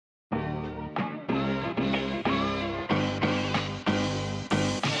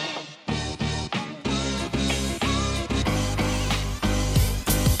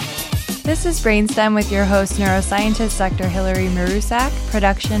This is Brainstem with your host, neuroscientist Dr. Hillary Marusak,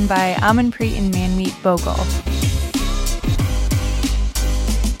 production by Amanpreet and Manmeet Bogle.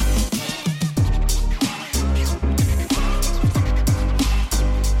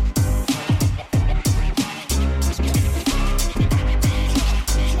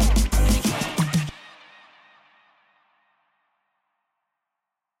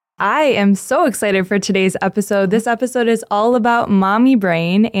 I am so excited for today's episode. This episode is all about mommy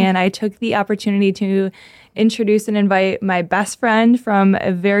brain, and I took the opportunity to introduce and invite my best friend from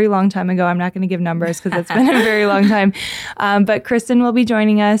a very long time ago. I'm not going to give numbers because it's been a very long time, but Kristen will be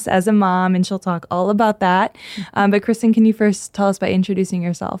joining us as a mom, and she'll talk all about that. But Kristen, can you first tell us by introducing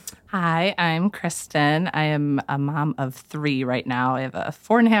yourself? Hi, I'm Kristen. I am a mom of 3 right now. I have a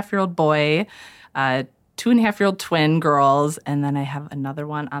 4.5-year-old boy, 2.5-year-old twin girls, and then I have another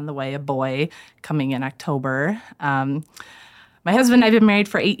one on the way, a boy, coming in October. My husband and I have been married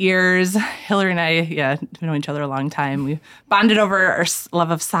for 8 years. Hillary and I, we've known each other a long time. We bonded over our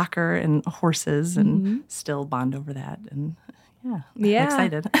love of soccer and horses, and still bond over that. And I'm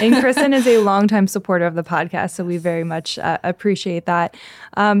excited. And Kristen is a longtime supporter of the podcast, so we very much appreciate that.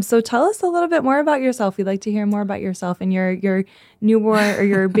 So tell us a little bit more about yourself. We'd like to hear more about yourself and your newborn or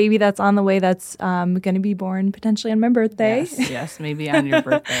your baby that's on the way that's going to be born potentially on my birthday. Yes, maybe on your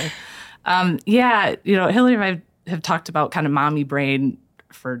birthday. Hillary and I have talked about kind of mommy brain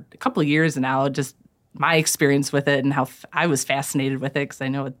for a couple of years now, just my experience with it and how I was fascinated with it because I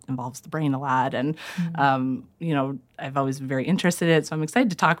know it involves the brain a lot. And, I've always been very interested in it. So I'm excited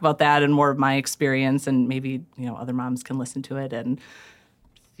to talk about that and more of my experience, and maybe, other moms can listen to it and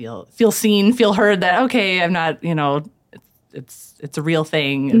feel seen, feel heard that, okay, I'm not, it's a real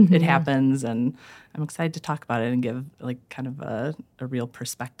thing. It happens. And I'm excited to talk about it and give kind of a real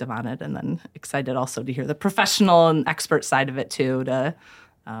perspective on it. And then excited also to hear the professional and expert side of it too,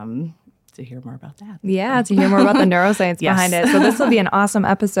 to hear more about that. Yeah, to hear more about the neuroscience behind it. So this will be an awesome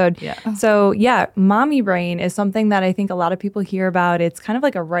episode. Yeah. So mommy brain is something that I think a lot of people hear about. It's kind of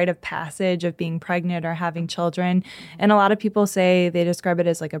like a rite of passage of being pregnant or having children. And a lot of people say they describe it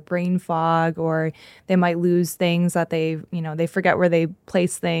as like a brain fog, or they might lose things that they forget where they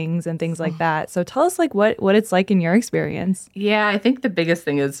place things and things like that. So tell us what it's like in your experience. Yeah, I think the biggest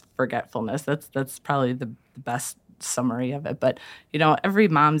thing is forgetfulness. That's probably the best summary of it. But, every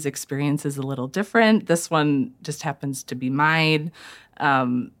mom's experience is a little different. This one just happens to be mine. I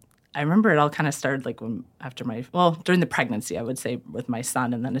remember it all kind of started during the pregnancy, I would say, with my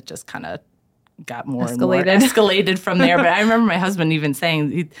son, and then it just kind of got more and more escalated from there. But I remember my husband even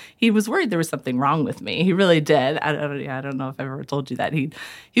saying he was worried there was something wrong with me. He really did. I don't know if I've ever told you that.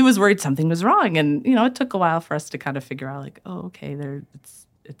 He was worried something was wrong. And, it took a while for us to kind of figure out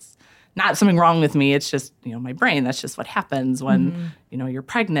it's not something wrong with me. It's just, my brain. That's just what happens when, you're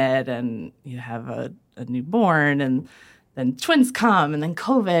pregnant and you have a newborn, and then twins come, and then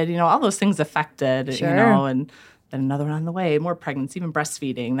COVID, all those things affected, Sure. And then another one on the way, more pregnancy, even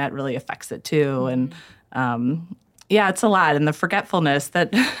breastfeeding, that really affects it too. And it's a lot. And the forgetfulness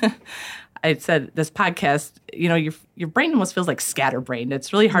that I said, this podcast, your brain almost feels like scatterbrained.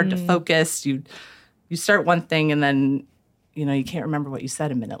 It's really hard to focus. You start one thing and then you can't remember what you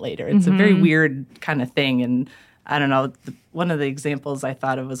said a minute later. It's a very weird kind of thing. And I don't know, one of the examples I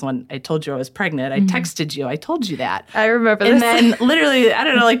thought of was when I told you I was pregnant. I texted you. I told you that. I remember this. And then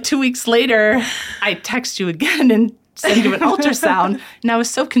literally, 2 weeks later, I text you again and send you an ultrasound. And I was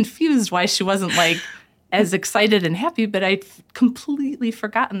so confused why she wasn't as excited and happy, but I'd completely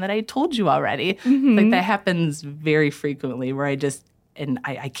forgotten that I told you already. That happens very frequently where I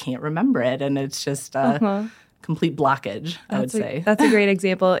can't remember it. And it's just complete blockage, I would say. That's a great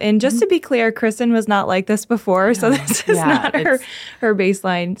example. And just to be clear, Kristen was not like this before, so this is not her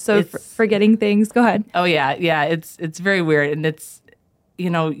baseline. So forgetting things, go ahead. Oh, yeah. It's very weird. And it's,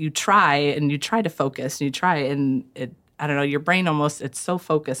 you try to focus, and your brain it's so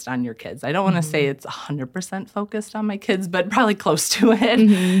focused on your kids. I don't want to say it's 100% focused on my kids, but probably close to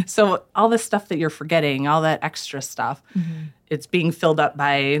it. So all the stuff that you're forgetting, all that extra stuff, it's being filled up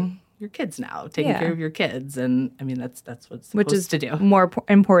by your kids now, taking care of your kids. And that's what's supposed to do. More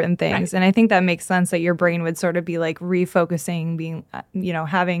important things. Right. And I think that makes sense that your brain would sort of be refocusing, being,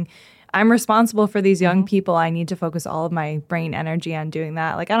 I'm responsible for these young people. I need to focus all of my brain energy on doing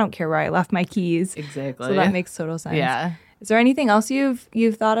that. I don't care where I left my keys. Exactly. So that makes total sense. Yeah. Is there anything else you've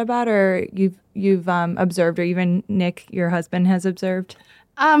thought about, or you've observed, or even Nick, your husband, has observed?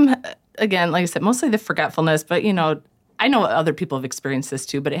 Again, like I said, mostly the forgetfulness, but I know other people have experienced this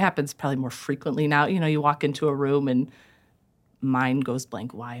too, but it happens probably more frequently now. You walk into a room and mind goes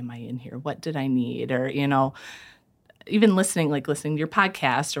blank. Why am I in here? What did I need? Or, even listening to your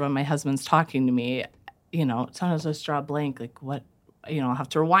podcast or when my husband's talking to me, sometimes I just draw a blank, like what, I'll have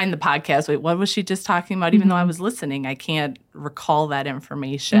to rewind the podcast. Wait, what was she just talking about? Even though I was listening, I can't recall that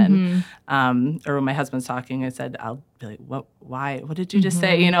information. Or when my husband's talking, I said, I'll be like, what did you just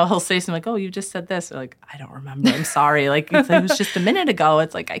say? He'll say something like, oh, you just said this. Or like, I don't remember. I'm sorry. Like, it was just a minute ago.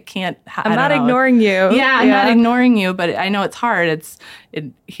 It's like, I can't. I'm not ignoring you. Yeah, I'm not ignoring you, but I know it's hard.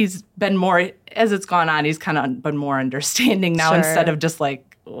 He's been more, as it's gone on, he's kind of been more understanding now instead of just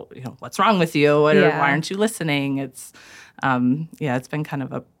like, what's wrong with you? Or why aren't you listening? It's been kind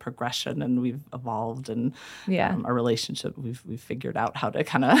of a progression, and we've evolved, and our relationship, we've figured out how to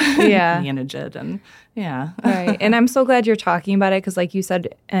kind of manage it, and right. And I'm so glad you're talking about it because, like you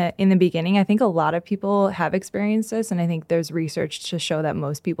said in the beginning, I think a lot of people have experienced this, and I think there's research to show that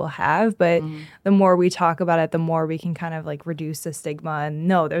most people have. But the more we talk about it, the more we can kind of like reduce the stigma. And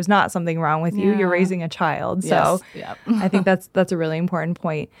no, there's not something wrong with you. You're raising a child, so I think that's a really important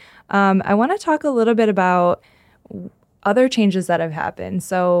point. I want to talk a little bit about other changes that have happened.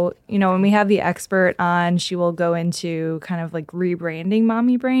 So, when we have the expert on, she will go into kind of like rebranding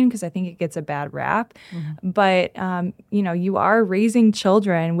Mommy Brain because I think it gets a bad rap. But, you are raising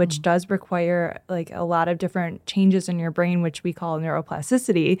children, which does require like a lot of different changes in your brain, which we call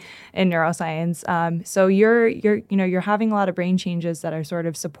neuroplasticity in neuroscience. So you're having a lot of brain changes that are sort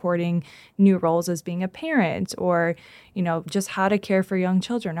of supporting new roles as being a parent, or just how to care for young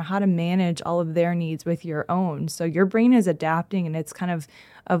children, or how to manage all of their needs with your own. So your brain is adapting, and it's kind of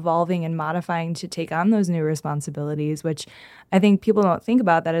evolving and modifying to take on those new responsibilities, which I think people don't think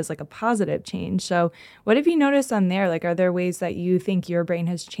about that as like a positive change. So what have you noticed on there? Like, are there ways that you think your brain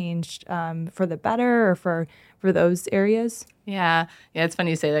has changed for the better, or for those areas? Yeah, it's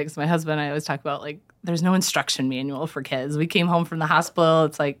funny you say that because my husband and I always talk about like there's no instruction manual for kids. We came home from the hospital.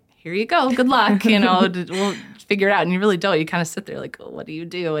 It's like, here you go. Good luck. We'll figure it out. And you really don't. You kind of sit there like, oh, what do you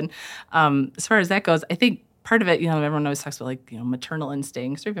do? And as far as that goes, I think part of it, everyone always talks about like, maternal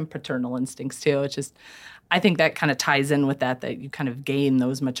instincts or even paternal instincts too. It's just, I think that kind of ties in with that you kind of gain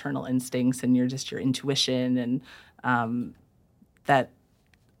those maternal instincts and your intuition, and that,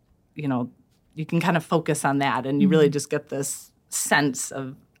 you can kind of focus on that, and you really just get this sense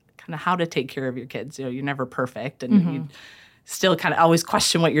of kind of how to take care of your kids. You're never perfect, and you still kind of always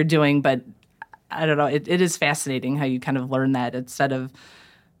question what you're doing, but I don't know. It is fascinating how you kind of learn that instead of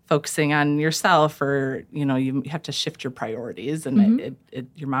focusing on yourself, or, you have to shift your priorities, and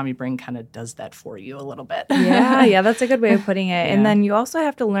your mommy brain kind of does that for you a little bit. Yeah, that's a good way of putting it. And then you also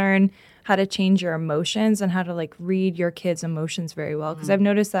have to learn how to change your emotions and how to like read your kids' emotions very well. Because I've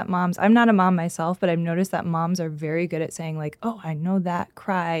noticed that moms, I'm not a mom myself, but I've noticed that moms are very good at saying like, oh, I know that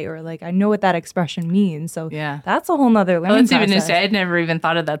cry, or like, I know what that expression means. So that's a whole nother learning process. Even to say, I'd never even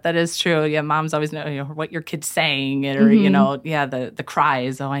thought of that. That is true. Yeah, moms always know what your kid's saying, or, the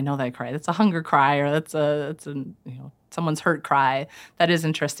cries. Oh, I know that cry. That's a hunger cry, or that's a someone's hurt cry. That is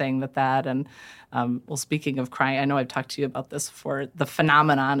interesting and speaking of crying, I know I've talked to you about this before, the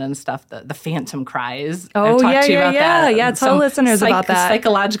phenomenon and stuff, the phantom cries. Oh, I've talked to you about that. Yeah, tell listeners about that.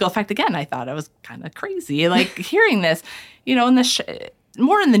 Psychological effect. Again, I thought I was kind of crazy, like hearing this, in the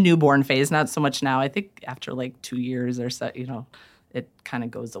more in the newborn phase, not so much now. I think after like 2 years or so, it kind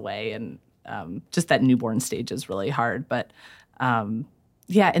of goes away, and just that newborn stage is really hard. But in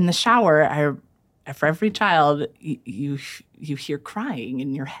the shower, for every child, you hear crying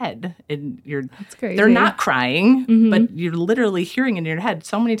in your head, and that's crazy. They're not crying, but you're literally hearing in your head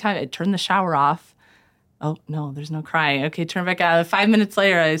so many times. I turn the shower off. Oh no, there's no crying. Okay, turn back on. 5 minutes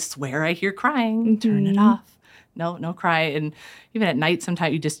later, I swear I hear crying. Turn it off. No cry. And even at night,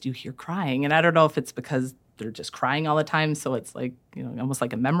 sometimes you hear crying, and I don't know if it's because they're just crying all the time, so it's like, almost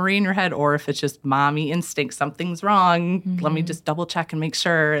like a memory in your head, or if it's just mommy instinct, something's wrong. Let me just double check and make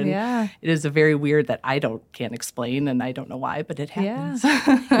sure. And it is a very weird that I can't explain, and I don't know why, but it happens.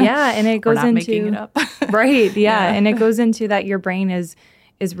 And it goes We're not into making it up. Right. And it goes into that your brain is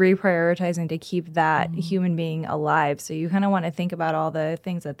reprioritizing to keep that human being alive. So you kind of want to think about all the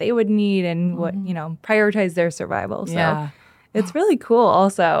things that they would need and what, prioritize their survival. So it's really cool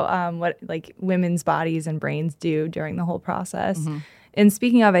also what like women's bodies and brains do during the whole process. And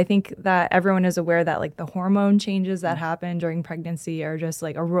speaking of, I think that everyone is aware that like the hormone changes that happen during pregnancy are just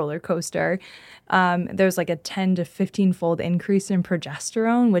like a roller coaster. There's like a 10 to 15 fold increase in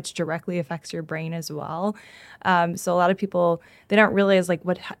progesterone, which directly affects your brain as well. So a lot of people, they don't realize like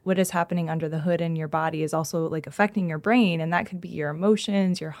what is happening under the hood in your body is also like affecting your brain. And that could be your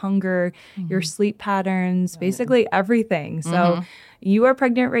emotions, your hunger, your sleep patterns, basically everything. So you are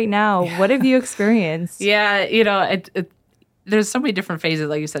pregnant right now. What have you experienced? there's so many different phases.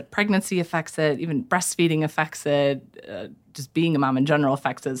 Like you said, pregnancy affects it, even breastfeeding affects it, just being a mom in general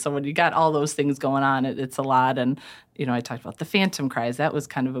affects it. So when you got all those things going on, it's a lot. And, I talked about the phantom cries. That was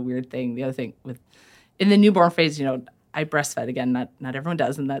kind of a weird thing. The other thing in the newborn phase, I breastfed. Again, not everyone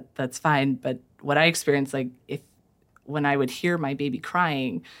does, and that's fine. But what I experienced, like when I would hear my baby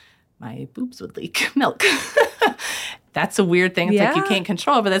crying, my boobs would leak milk. That's a weird thing. It's like you can't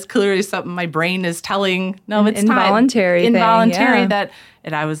control it, but that's clearly something my brain is telling, no, it's involuntary time. Thing, involuntary that,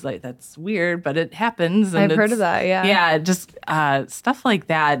 and I was like, that's weird, but it happens. And I've heard of that, yeah. Yeah, just stuff like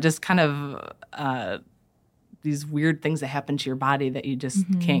that, just kind of these weird things that happen to your body that you just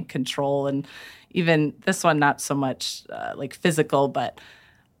can't control. And even this one, not so much like physical, but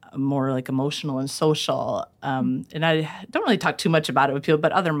more like emotional and social. And I don't really talk too much about it with people,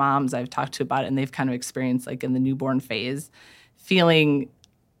 but other moms I've talked to about it, and they've kind of experienced, like in the newborn phase, feeling,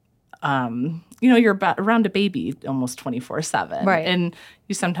 you're around a baby almost 24/7. Right. And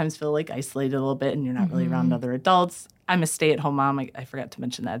you sometimes feel like isolated a little bit and you're not really around other adults. I'm a stay-at-home mom. I forgot to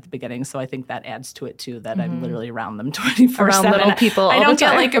mention that at the beginning. So I think that adds to it too, that I'm literally around them 24/7. Around little people I all don't the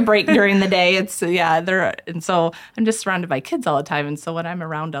time. get like a break during the day. It's and so I'm just surrounded by kids all the time. And so when I'm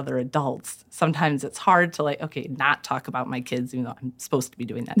around other adults, sometimes it's hard to not talk about my kids, even though I'm supposed to be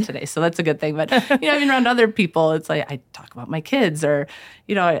doing that today. So that's a good thing. But even around other people, it's like I talk about my kids, or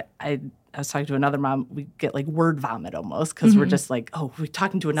I was talking to another mom. We get like word vomit almost because we're just like, oh, we're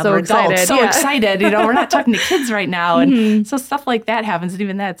talking to another adult. So excited. We're not talking to kids right now. And so stuff like that happens. And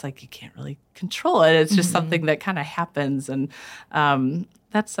even that, it's like you can't really control it. It's just something that kind of happens. And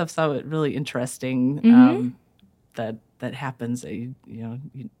that stuff's so really interesting that happens. That you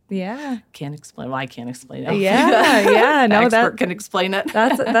can't explain. Well, I can't explain it. Yeah. No, expert can explain it.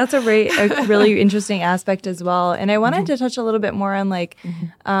 That's a really interesting aspect as well. And I wanted to touch a little bit more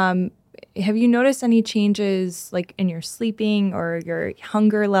on have you noticed any changes like in your sleeping or your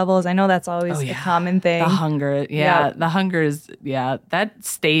hunger levels? I know that's always a common thing. The hunger, the hunger is, that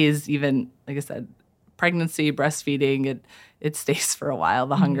stays even, like I said, pregnancy, breastfeeding, it stays for a while,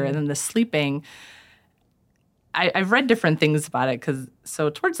 the hunger. And then the sleeping, I've read different things about it so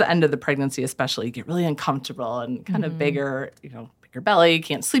towards the end of the pregnancy especially, you get really uncomfortable and kind of bigger belly,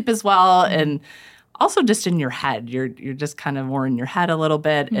 can't sleep as well. And also just in your head, you're just kind of more in your head a little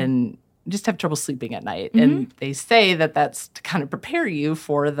bit and just have trouble sleeping at night. And they say that that's to kind of prepare you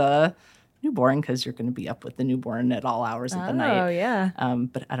for the newborn because you're going to be up with the newborn at all hours of the night. Oh, yeah.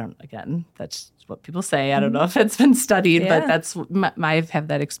 But that's what people say. I don't know if it's been studied, but that's I've had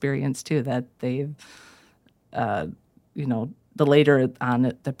that experience too, that they've, the later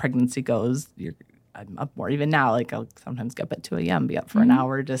on the pregnancy goes, I'm up more. Even now, like I'll sometimes get up at 2 a.m., be up for an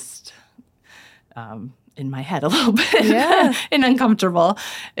hour just in my head a little bit and uncomfortable.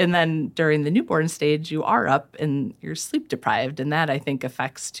 And then during the newborn stage, you are up and you're sleep deprived. And that I think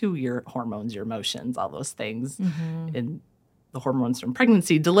affects too your hormones, your emotions, all those things. And the hormones from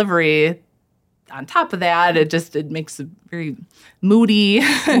pregnancy, delivery. On top of that, it makes a very moody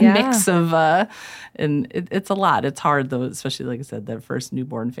mix of, and it's a lot. It's hard though, especially like I said, the first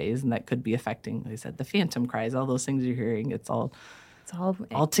newborn phase, and that could be affecting, like I said, the phantom cries, all those things you're hearing. It's all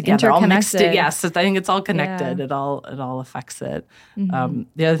together, all mixed in. Yes, I think it's all connected. It all affects it.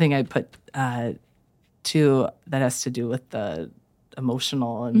 The other thing I put too that has to do with the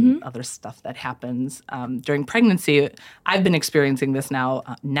emotional and other stuff that happens during pregnancy. I've been experiencing this now,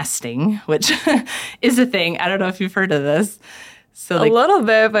 nesting, which is a thing. I don't know if you've heard of this. So a little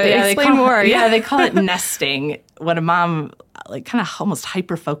bit, but explain more. Yeah, they call it nesting when a mom like kind of almost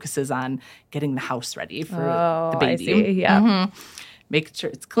hyper focuses on getting the house ready for the baby. I see. Yeah. Making sure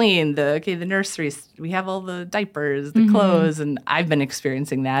it's clean, the nurseries, we have all the diapers, the clothes, and I've been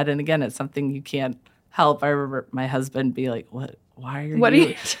experiencing that. And again, it's something you can't help. I remember my husband be like, why are you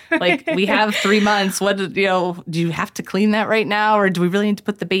like, we have 3 months. Do you have to clean that right now? Or do we really need to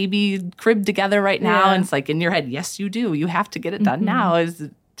put the baby crib together right now? Yeah. And it's like in your head, yes, you do. You have to get it done now is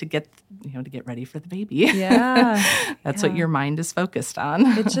to get ready for the baby. Yeah. That's what your mind is focused on.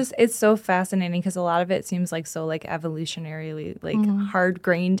 It's so fascinating because a lot of it seems like so like evolutionarily hard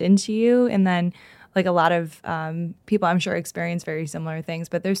grained into you. And then like a lot of people I'm sure experience very similar things,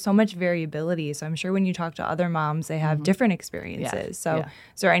 but there's so much variability. So I'm sure when you talk to other moms, they have different experiences. Yeah. So Yeah.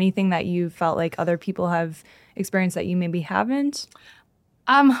 is there anything that you felt like other people have experienced that you maybe haven't?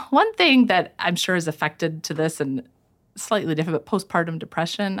 One thing that I'm sure is affected to this and slightly different, but postpartum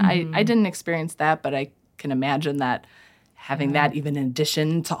depression. I didn't experience that, but I can imagine that having that even in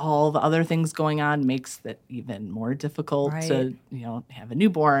addition to all the other things going on makes it even more difficult to, have a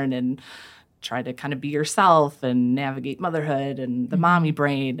newborn and try to kind of be yourself and navigate motherhood and the mommy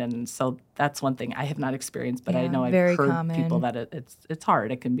brain. And so that's one thing I have not experienced, but I know I've heard people that it's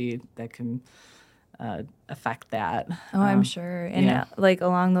hard. It can affect that. Oh, I'm sure. And like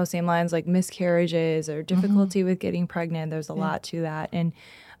along those same lines, like miscarriages or difficulty with getting pregnant, there's a lot to that. And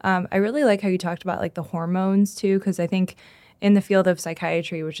I really like how you talked about like the hormones too, because I think in the field of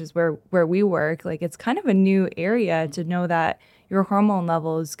psychiatry, which is where we work, like it's kind of a new area to know that your hormone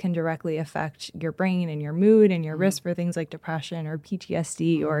levels can directly affect your brain and your mood and your risk for things like depression or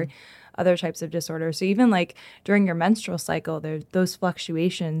PTSD or other types of disorders. So even like during your menstrual cycle, those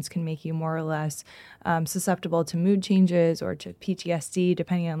fluctuations can make you more or less susceptible to mood changes or to PTSD,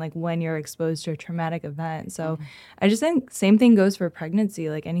 depending on like when you're exposed to a traumatic event. So I just think same thing goes for pregnancy.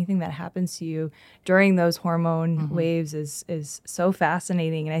 Like anything that happens to you during those hormone waves is so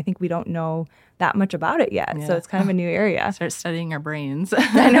fascinating. And I think we don't know that much about it yet. So it's kind of a new area. Start studying our brains.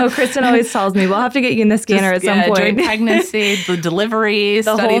 I know. Kristen always tells me, we'll have to get you in the scanner at some point. During pregnancy, the delivery,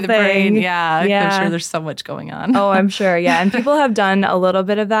 study the brain. Yeah. I'm sure there's so much going on. Oh, I'm sure. Yeah. And people have done a little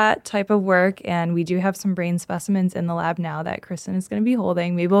bit of that type of work. And we do have some brain specimens in the lab now that Kristen is going to be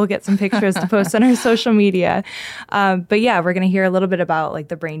holding. Maybe we'll get some pictures to post on our social media. But yeah, we're going to hear a little bit about like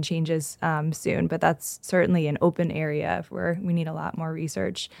the brain changes soon. But that's certainly an open area where we need a lot more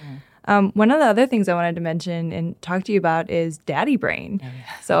research. One of the other things I wanted to mention and talk to you about is daddy brain.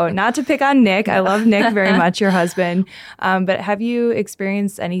 So not to pick on Nick. I love Nick very much, your husband. But have you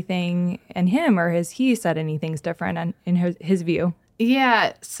experienced anything in him, or has he said anything's different in his view?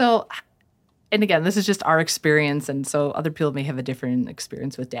 Yeah. So, and again, this is just our experience. And so other people may have a different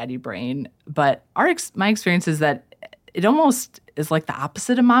experience with daddy brain. But my experience is that it almost is like the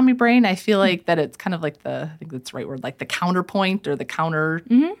opposite of mommy brain. I feel like that it's kind of like I think that's the right word, like the counterpoint or the counter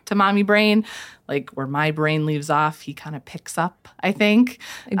to mommy brain. Like where my brain leaves off, he kind of picks up, I think.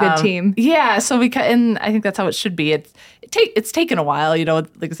 A good team. Yeah. So and I think that's how it should be. It's taken a while,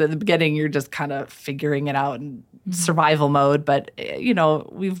 like I said, at the beginning, you're just kind of figuring it out in survival mode. But,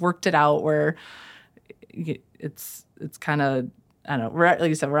 we've worked it out where it's kind of, I don't know. Like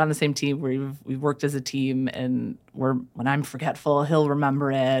you said, we're on the same team. We've worked as a team, and when I'm forgetful, he'll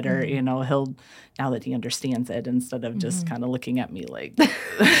remember it, or he'll, now that he understands it, instead of just kind of looking at me like.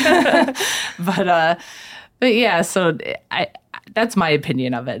 but yeah. So that's my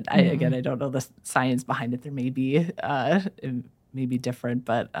opinion of it. Again, I don't know the science behind it. There may be it may be different,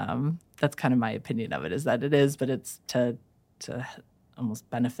 but that's kind of my opinion of it. Is that it is, but it's to almost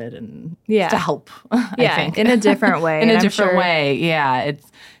benefit and to help. I think. In a different way. In a different way. Yeah.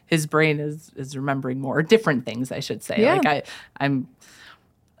 It's his brain is remembering more different things, I should say. Yeah. Like I'm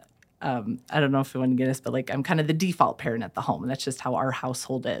I don't know if you want to get this, but like I'm kind of the default parent at the home, and that's just how our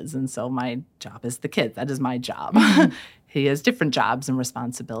household is. And so my job is the kids. That is my job. He has different jobs and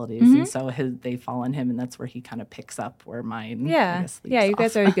responsibilities, and so they fall on him, and that's where he kind of picks up where mine. Yeah, you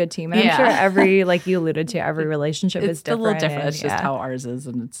guys are a good team, and I'm sure like you alluded to, every relationship is different. It's a little different. It's just how ours is,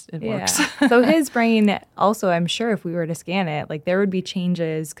 and it works. So his brain also, I'm sure, if we were to scan it, like there would be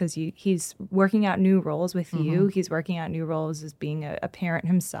changes because he's working out new roles with you. He's working out new roles as being a parent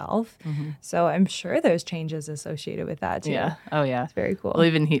himself. So I'm sure there's changes associated with that too. Yeah. Oh yeah. It's very cool. Well,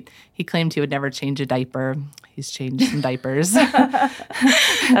 even he claimed he would never change a diaper. He's changed some diapers.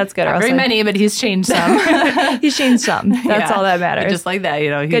 That's good. Not very many, but he's changed some. He's changed some. That's all that matters. But just like that,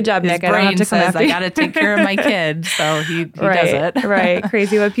 Good job, Nick. His brain says, I got to take care of my kids, so he does it. Right.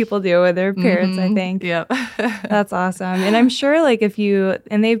 Crazy what people do with their parents, I think. Yep. That's awesome. And I'm sure, like,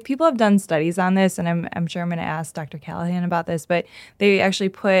 people have done studies on this, and I'm sure I'm going to ask Dr. Callahan about this, but they actually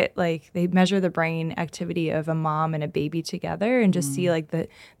they measure the brain activity of a mom and a baby together and just see, like, the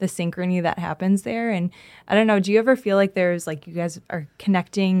synchrony that happens there. And I don't know, do you ever feel like there's, like, you guys are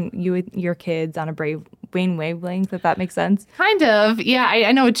connecting you with your kids on a brain wavelength, if that makes sense? Kind of. Yeah,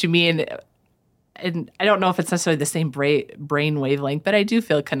 I know what you mean. And I don't know if it's necessarily the same brain wavelength, but I do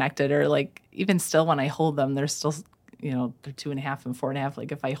feel connected. Or, like, even still when I hold them, they're still, they're 2.5 and 4.5.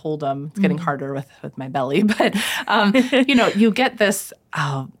 Like, if I hold them, it's getting harder with my belly. But, you get this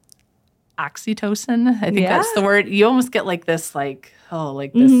oxytocin. I think that's the word. You almost get like this, like,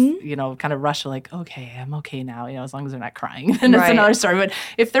 this, kind of rush of like, okay, I'm okay now, as long as they're not crying. And it's another story. But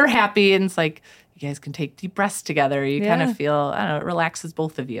if they're happy and it's like, you guys can take deep breaths together, you kind of feel, I don't know, it relaxes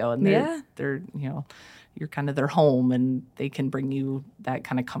both of you. And they're you're kind of their home, and they can bring you that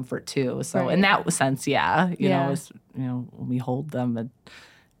kind of comfort too. So in that sense, when we hold them,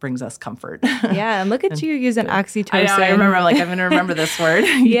 brings us comfort. Yeah, and look at you using oxytocin. I remember, I'm going to remember this word.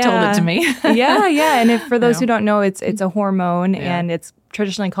 You told it to me. Yeah. And if for those who don't know, it's a hormone, and it's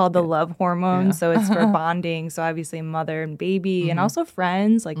traditionally called the love hormone. Yeah. So it's for bonding. So obviously mother and baby, and also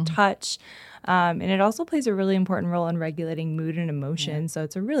friends, like touch. And it also plays a really important role in regulating mood and emotion. So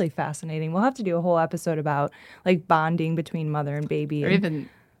it's a really fascinating. We'll have to do a whole episode about like bonding between mother and baby. Or even,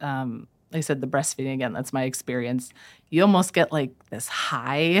 like I said, the breastfeeding again, that's my experience. You almost get like this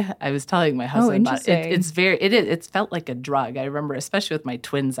high. I was telling my husband about it. It's felt like a drug. I remember, especially with my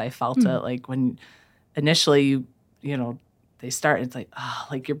twins, I felt it like when initially, they start, it's like,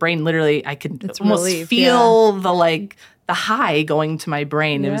 like your brain literally, I could almost feel the high going to my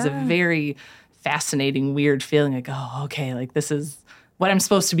brain. It was a very fascinating, weird feeling like, oh, okay, like this is what I'm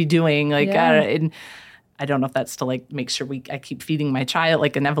supposed to be doing. And I don't know if that's to like make sure I keep feeding my child,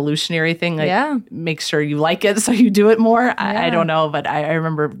 like an evolutionary thing. Like make sure you like it so you do it more. I don't know, but I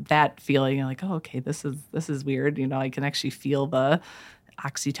remember that feeling like, oh, okay, this is weird. I can actually feel the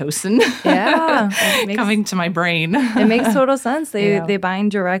oxytocin coming to my brain. It makes total sense. They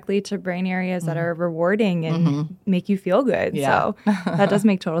bind directly to brain areas that are rewarding and make you feel good. So that does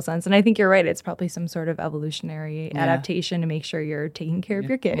make total sense. And I think you're right. It's probably some sort of evolutionary adaptation to make sure you're taking care of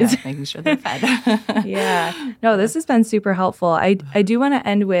your kids. Making sure they're fed. No, this has been super helpful. I do want to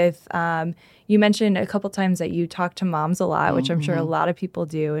end with you mentioned a couple times that you talk to moms a lot, which I'm sure a lot of people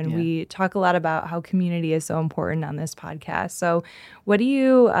do. And we talk a lot about how community is so important on this podcast. So what do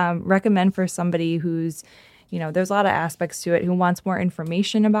you recommend for somebody who's, there's a lot of aspects to it, who wants more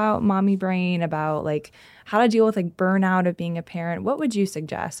information about mommy brain, about like how to deal with like burnout of being a parent? What would you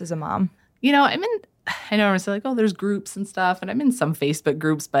suggest as a mom? I know everyone's like, oh, there's groups and stuff, and I'm in some Facebook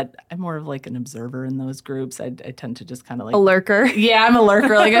groups, but I'm more of like an observer in those groups. I tend to just kind of like... A lurker. Yeah, I'm a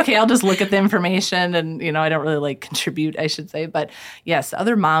lurker. Like, okay, I'll just look at the information and, I don't really like contribute, I should say. But yes,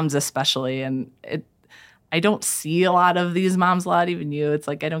 other moms especially, and I don't see a lot of these moms a lot, even you. It's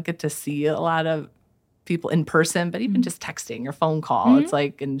like I don't get to see a lot of people in person, but even just texting or phone call, it's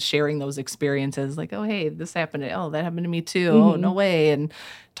like, and sharing those experiences like, oh, hey, this happened. Oh, that happened to me too. Oh, no way. And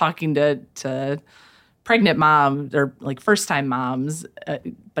talking to pregnant moms or like first-time moms,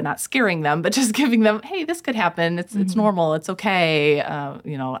 but not scaring them, but just giving them, hey, this could happen. It's normal. It's okay.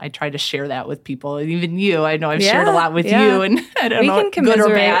 I try to share that with people. And even you, I know I've shared a lot with you, and I don't know, good or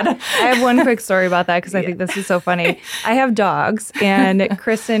bad. I have one quick story about that because I think this is so funny. I have dogs, and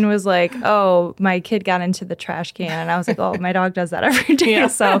Kristen was like, oh, my kid got into the trash can. And I was like, oh, my dog does that every day. Yeah.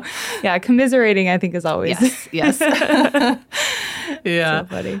 So commiserating, I think, is always. Yes. So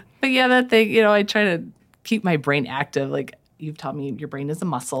funny. But that thing, I try to keep my brain active. Like you've taught me, your brain is a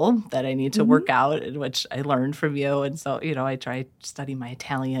muscle that I need to work out, which I learned from you. And so, I try to study my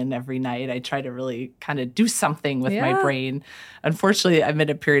Italian every night. I try to really kind of do something with my brain. Unfortunately, I'm in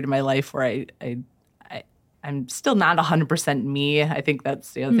a period of my life where I'm still not 100% me. I think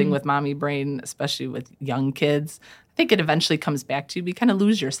that's the other thing with mommy brain, especially with young kids. I think it eventually comes back to you kind of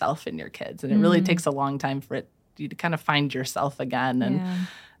lose yourself in your kids. And it really takes a long time for you to kind of find yourself again. And,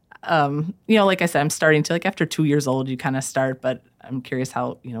 like I said, I'm starting to, like after 2 years old, you kind of start, but I'm curious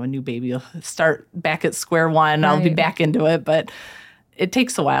how, a new baby will start back at square one. Right. I'll be back into it, but it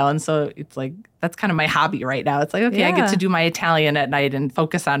takes a while. And so it's like, that's kind of my hobby right now. It's like, okay, I get to do my Italian at night and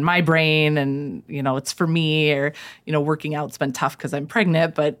focus on my brain and, it's for me, or, working out's been tough because I'm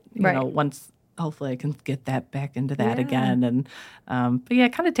pregnant, but, once hopefully I can get that back into that again. And,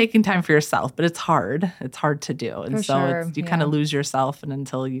 but kind of taking time for yourself, but it's hard. It's hard to do. And you kind of lose yourself, and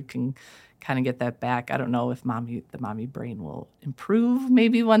until you can kind of get that back, I don't know if the mommy brain will improve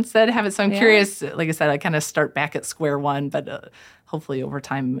maybe once that happens. So I'm curious, like I said, I kind of start back at square one, but hopefully over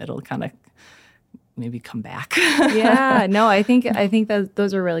time it'll kind of maybe come back. No, I think that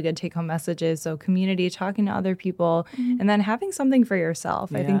those are really good take-home messages. So community, talking to other people, and then having something for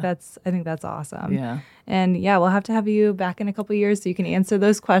yourself. I think that's awesome. Yeah. And we'll have to have you back in a couple of years so you can answer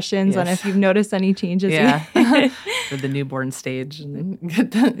those questions on if you've noticed any changes. For the newborn stage and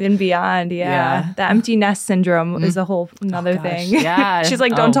beyond. The empty nest syndrome is a whole another thing. Yeah. She's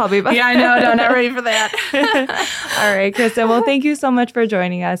like, don't tell me about that. I know. I'm not ready for that. All right, Kristen. Well, thank you so much for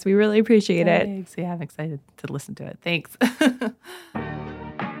joining us. We really appreciate it. Thanks. Yeah, I'm excited to listen to it. Thanks.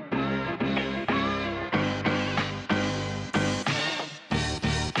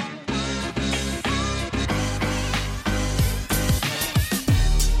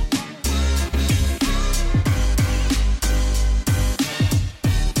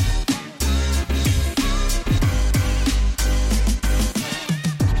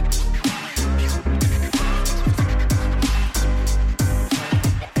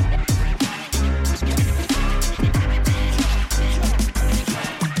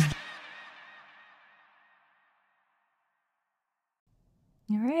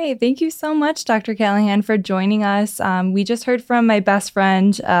 right. Thank you so much, Dr. Callahan, for joining us. We just heard from my best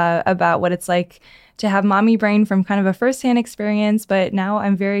friend about what it's like to have mommy brain from kind of a firsthand experience, but now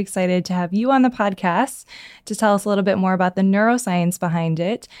I'm very excited to have you on the podcast to tell us a little bit more about the neuroscience behind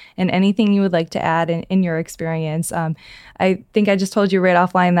it and anything you would like to add in your experience. I think I just told you right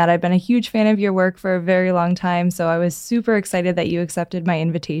offline that I've been a huge fan of your work for a very long time, so I was super excited that you accepted my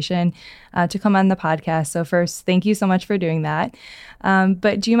invitation to come on the podcast. So first, thank you so much for doing that.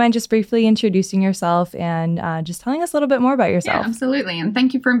 But do you mind just briefly introducing yourself and just telling us a little bit more about yourself? Yeah, absolutely. And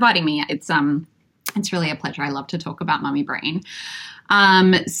thank you for inviting me. It's really a pleasure. I love to talk about Mummy Brain.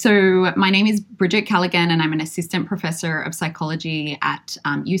 So my name is Bridget Callaghan, and I'm an assistant professor of psychology at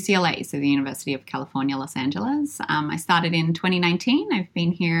UCLA, so the University of California, Los Angeles. I started in 2019. I've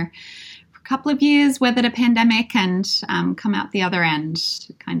been here for a couple of years, weathered a pandemic, and come out the other end,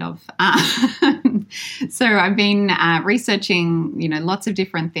 kind of. So I've been researching, lots of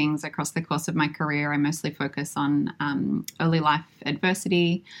different things across the course of my career. I mostly focus on early life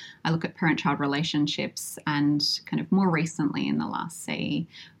adversity. I look at parent-child relationships, and kind of more recently in the last, say,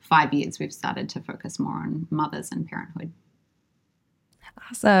 5 years, we've started to focus more on mothers and parenthood.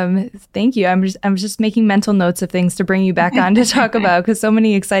 Awesome. Thank you. I'm just making mental notes of things to bring you back on to talk about, because so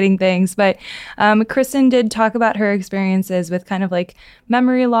many exciting things. But Kristen did talk about her experiences with kind of like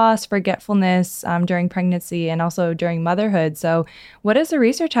memory loss, forgetfulness during pregnancy and also during motherhood. So what does the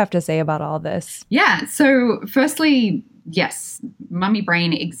research have to say about all this? Yeah. So firstly, yes, mummy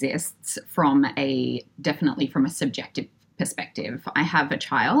brain exists definitely from a subjective perspective. I have a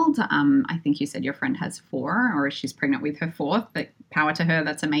child. I think you said your friend has 4, or she's pregnant with her 4th, but power to her.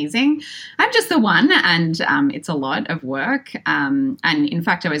 That's amazing. I'm just the one, and it's a lot of work. And in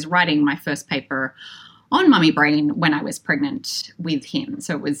fact, I was writing my first paper on mummy brain when I was pregnant with him.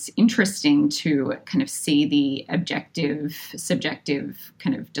 So it was interesting to kind of see the objective, subjective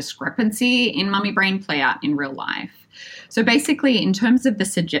kind of discrepancy in mummy brain play out in real life. So basically, in terms of the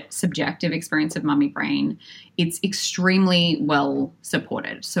subjective experience of mummy brain, it's extremely well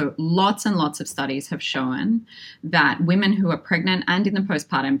supported. So lots and lots of studies have shown that women who are pregnant and in the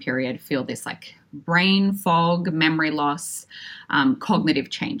postpartum period feel this like brain fog, memory loss, cognitive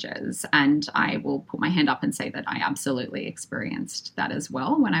changes. And I will put my hand up and say that I absolutely experienced that as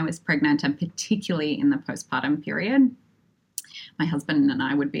well when I was pregnant, and particularly in the postpartum period. My husband and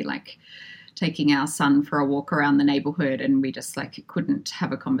I would be like taking our son for a walk around the neighborhood, and we just like couldn't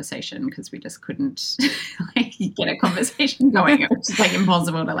have a conversation because we just couldn't like get a conversation going. It was just like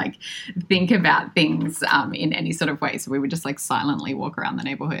impossible to like think about things in any sort of way. So we would just like silently walk around the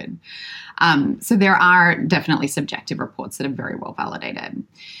neighborhood. So there are definitely subjective reports that are very well validated.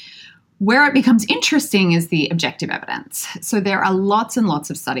 Where it becomes interesting is the objective evidence. So there are lots and lots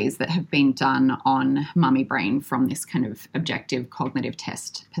of studies that have been done on mummy brain from this kind of objective cognitive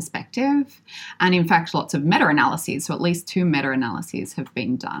test perspective. And in fact, lots of meta-analyses, so at least 2 meta-analyses have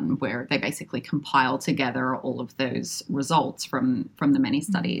been done where they basically compile together all of those results from the many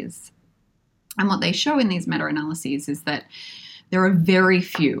studies. And what they show in these meta-analyses is that there are very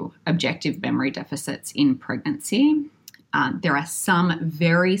few objective memory deficits in pregnancy. There are some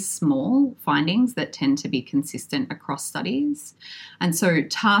very small findings that tend to be consistent across studies. And so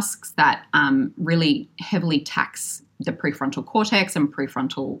tasks that really heavily tax the prefrontal cortex and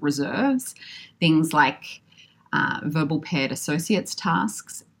prefrontal reserves, things like verbal paired associates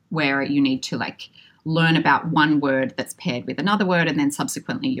tasks, where you need to like learn about one word that's paired with another word, and then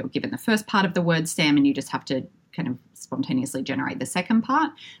subsequently you're given the first part of the word stem and you just have to kind of spontaneously generate the second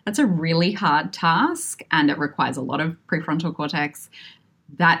part. That's a really hard task, and it requires a lot of prefrontal cortex.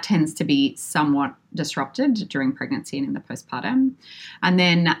 That tends to be somewhat disrupted during pregnancy and in the postpartum. And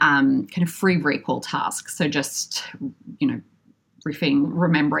then kind of free recall tasks. So just,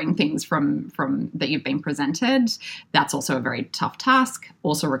 remembering things from that you've been presented. That's also a very tough task.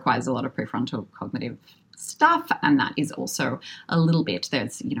 Also requires a lot of prefrontal cognitive stuff, and that is also a little bit,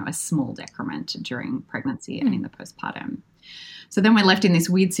 there's a small decrement during pregnancy and in the postpartum. So then we're left in this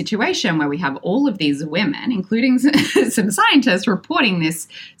weird situation where we have all of these women, including some scientists, reporting this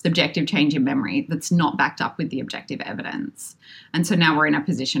subjective change in memory that's not backed up with the objective evidence. And so now we're in a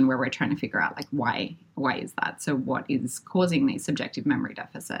position where we're trying to figure out, like, why is that? So what is causing these subjective memory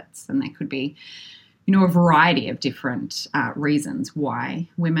deficits? And there could be, a variety of different reasons why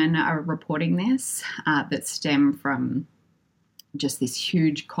women are reporting this that stem from just this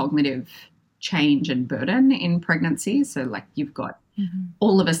huge cognitive change and burden in pregnancy. So like you've got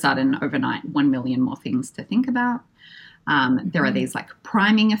all of a sudden overnight 1 million more things to think about. There are these like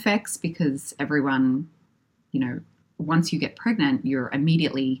priming effects because everyone, once you get pregnant, you're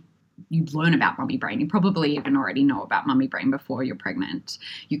immediately you learn about mummy brain. You probably even already know about mummy brain before you're pregnant.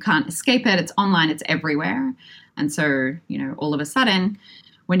 You can't escape it. It's online. It's everywhere. And so, all of a sudden,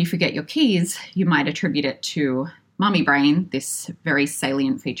 when you forget your keys, you might attribute it to mummy brain, this very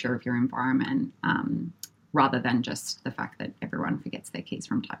salient feature of your environment, rather than just the fact that everyone forgets their keys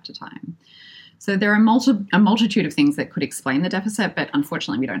from time to time. So there are a multitude of things that could explain the deficit, but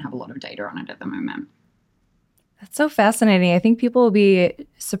unfortunately, we don't have a lot of data on it at the moment. That's so fascinating. I think people will be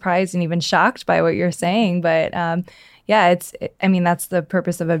surprised and even shocked by what you're saying. But that's the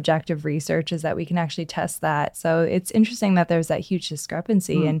purpose of objective research, is that we can actually test that. So it's interesting that there's that huge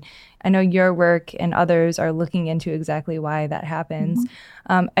discrepancy. And I know your work and others are looking into exactly why that happens.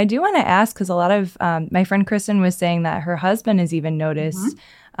 I do want to ask, because a lot of my friend Kristen was saying that her husband has even noticed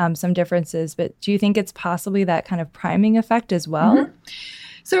some differences. But do you think it's possibly that kind of priming effect as well?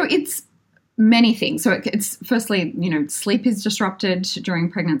 So it's many things. So it's firstly, sleep is disrupted during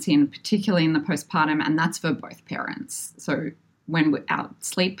pregnancy, and particularly in the postpartum, and that's for both parents. So when our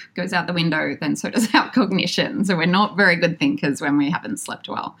sleep goes out the window, then so does our cognition. So we're not very good thinkers when we haven't slept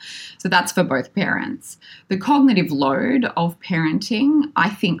well. So that's for both parents. The cognitive load of parenting, I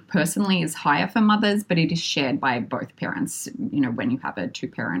think personally, is higher for mothers, but it is shared by both parents, when you have a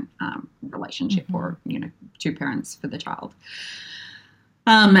two-parent relationship or, two parents for the child.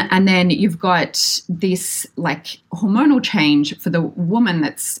 And then you've got this hormonal change for the woman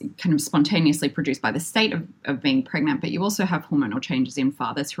that's kind of spontaneously produced by the state of being pregnant, but you also have hormonal changes in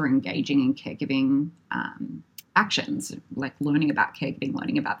fathers who are engaging in caregiving actions, like learning about caregiving,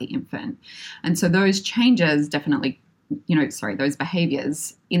 learning about the infant. And so those changes definitely, those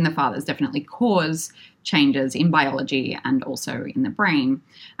behaviors in the fathers definitely cause changes in biology and also in the brain.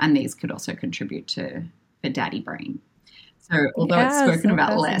 And these could also contribute to the daddy brain. So although it's spoken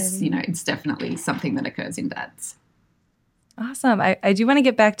about less, it's definitely something that occurs in dads. Awesome. I do want to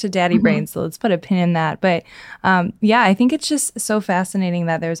get back to daddy brain, so let's put a pin in that. But I think it's just so fascinating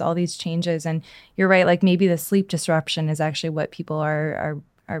that there's all these changes. And you're right, like maybe the sleep disruption is actually what people are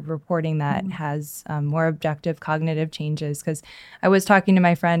reporting that has more objective cognitive changes. Because I was talking to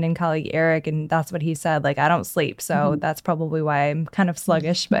my friend and colleague Eric, and that's what he said. Like, I don't sleep, so that's probably why I'm kind of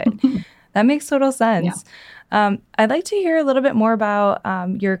sluggish, but that makes total sense. Yeah. I'd like to hear a little bit more about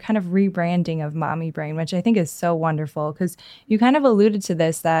your kind of rebranding of Mommy Brain, which I think is so wonderful, because you kind of alluded to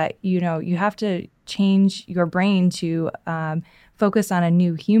this, that, you have to change your brain to focus on a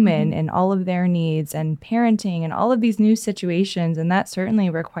new human and all of their needs and parenting and all of these new situations. And that certainly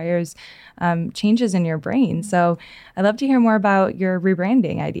requires changes in your brain. So I'd love to hear more about your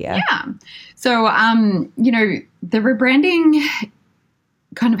rebranding idea. Yeah. So, the rebranding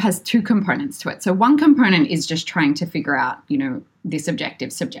kind of has two components to it. So one component is just trying to figure out, this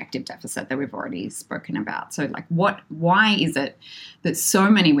objective-subjective deficit that we've already spoken about. So why is it that so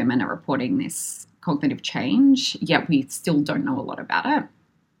many women are reporting this cognitive change, yet we still don't know a lot about it?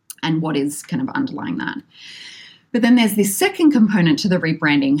 And what is kind of underlying that? But then there's this second component to the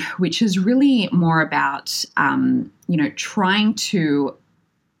rebranding, which is really more about, trying to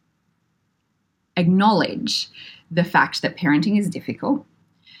acknowledge the fact that parenting is difficult,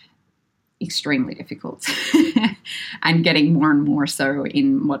 extremely difficult, and getting more and more so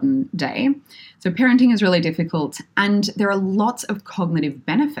in modern day. So parenting is really difficult, and there are lots of cognitive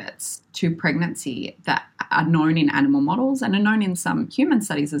benefits to pregnancy that are known in animal models and are known in some human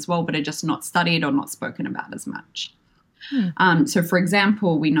studies as well, but are just not studied or not spoken about as much. So for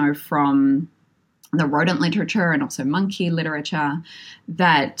example, we know from the rodent literature and also monkey literature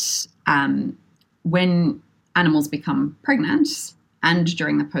that when animals become pregnant, and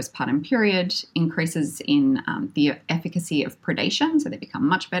during the postpartum period, increases in the efficacy of predation. So they become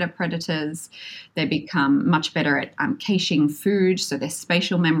much better predators. They become much better at caching food. So their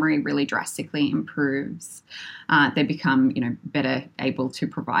spatial memory really drastically improves. They become, better able to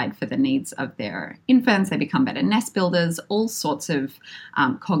provide for the needs of their infants. They become better nest builders, all sorts of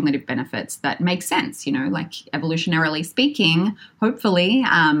cognitive benefits that make sense, like evolutionarily speaking. Hopefully,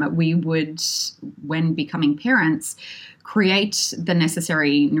 we would, when becoming parents, create the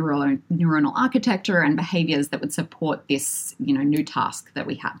necessary neuronal architecture and behaviors that would support this, new task that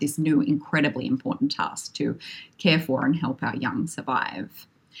we have, this new incredibly important task to care for and help our young survive.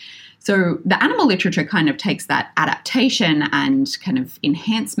 So the animal literature kind of takes that adaptation and kind of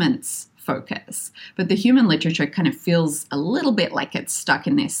enhancements focus, but the human literature kind of feels a little bit like it's stuck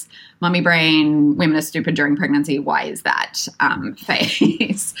in this mummy brain, women are stupid during pregnancy, why is that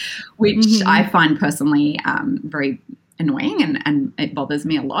phase, which I find personally very annoying, and it bothers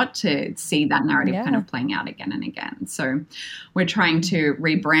me a lot to see that narrative kind of playing out again and again. So we're trying to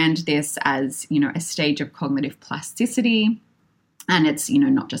rebrand this as, a stage of cognitive plasticity, And it's,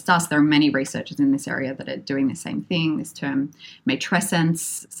 not just us. There are many researchers in this area that are doing the same thing, this term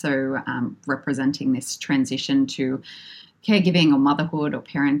matrescence, so representing this transition to caregiving or motherhood or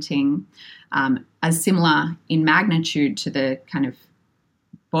parenting, as similar in magnitude to the kind of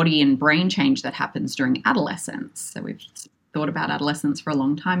body and brain change that happens during adolescence. So we've thought about adolescence for a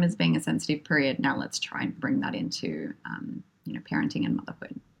long time as being a sensitive period. Now let's try and bring that into, parenting and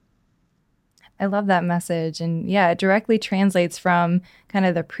motherhood. I love that message. And yeah, it directly translates from kind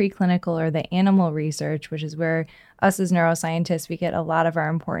of the preclinical or the animal research, which is where us as neuroscientists, we get a lot of our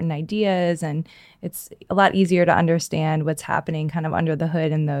important ideas, and it's a lot easier to understand what's happening kind of under the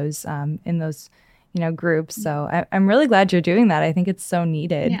hood in those groups. So I'm really glad you're doing that. I think it's so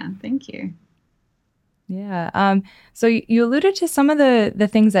needed. Yeah, thank you. Yeah. So you alluded to some of the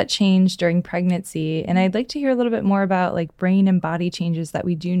things that changed during pregnancy, and I'd like to hear a little bit more about like brain and body changes that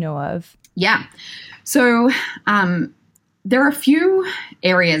we do know of. Yeah. So there are a few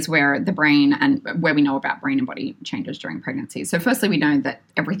areas where the brain and where we know about brain and body changes during pregnancy. So firstly, we know that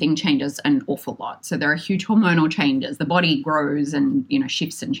everything changes an awful lot. So there are huge hormonal changes. The body grows and,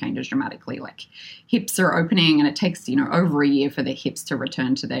 shifts and changes dramatically. Like hips are opening and it takes, over a year for the hips to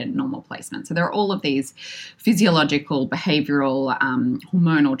return to their normal placement. So there are all of these physiological, behavioral,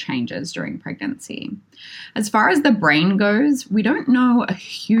 hormonal changes during pregnancy. As far as the brain goes, we don't know a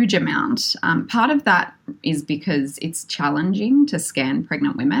huge amount. Part of that is because it's challenging to scan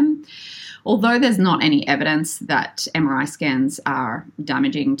pregnant women. Although there's not any evidence that MRI scans are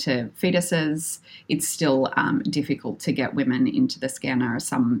damaging to fetuses, it's still difficult to get women into the scanner.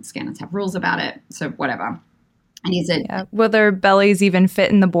 Some scanners have rules about it, so whatever. And is it? Yeah. Will their bellies even fit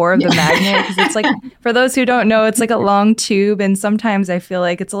in the bore of the magnet? Because it's like, for those who don't know, it's like a long tube, and sometimes I feel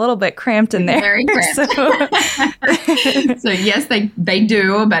like it's a little bit cramped in there. Very cramped. So yes, they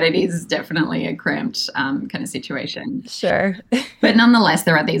do, but it is definitely a cramped kind of situation. Sure. But nonetheless,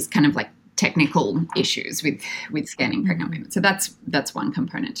 there are these kind of like technical issues with scanning pregnant women. So that's one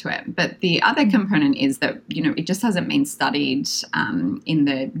component to it. But the other component is that, it just hasn't been studied in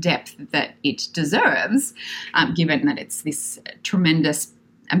the depth that it deserves, given that it's this tremendous,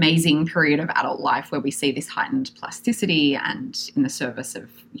 amazing period of adult life where we see this heightened plasticity and in the service of,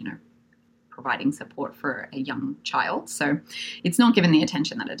 providing support for a young child. So it's not given the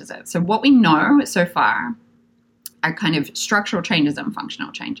attention that it deserves. So what we know so far are kind of structural changes and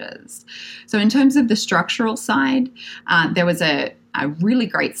functional changes. So in terms of the structural side, there was a really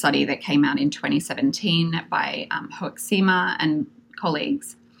great study that came out in 2017 by Hoeksema and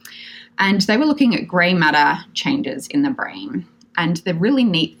colleagues. And they were looking at grey matter changes in the brain. And the really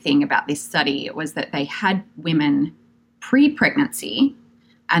neat thing about this study was that they had women pre-pregnancy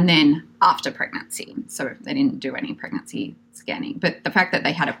and then after pregnancy. So they didn't do any pregnancy scanning. But the fact that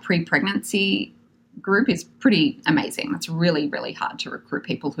they had a pre-pregnancy group is pretty amazing. That's really, really hard to recruit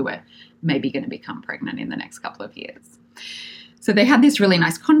people who are maybe going to become pregnant in the next couple of years. So they had this really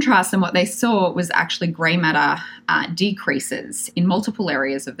nice contrast, and what they saw was actually grey matter decreases in multiple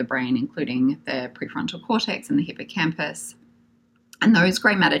areas of the brain, including the prefrontal cortex and the hippocampus. And those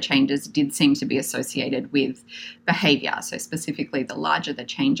grey matter changes did seem to be associated with behaviour. So specifically, the larger the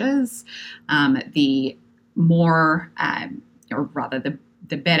changes, the more, or rather the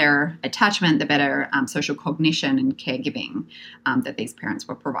better attachment, the better social cognition and caregiving that these parents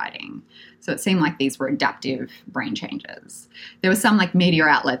were providing. So it seemed like these were adaptive brain changes. There were some like media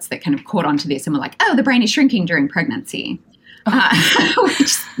outlets that kind of caught onto this and were like, oh, the brain is shrinking during pregnancy. Which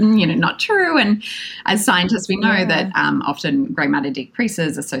is, not true. And as scientists, we know that often grey matter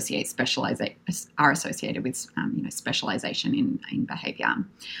decreases are associated with specialization in behaviour.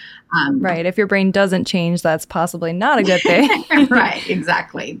 Right. If your brain doesn't change, that's possibly not a good thing. Right.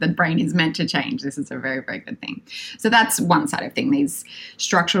 Exactly. The brain is meant to change. This is a very, very good thing. So that's one side of thing, these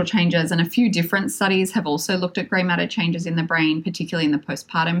structural changes. And a few different studies have also looked at grey matter changes in the brain, particularly in the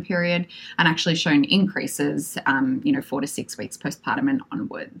postpartum period, and actually shown increases, 4 to 6 weeks postpartum and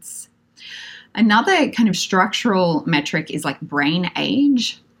onwards. Another kind of structural metric is like brain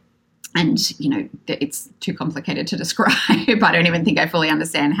age. And, it's too complicated to describe. I don't even think I fully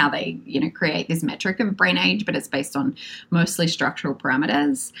understand how they, create this metric of brain age, but it's based on mostly structural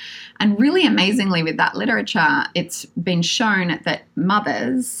parameters. And really amazingly with that literature, it's been shown that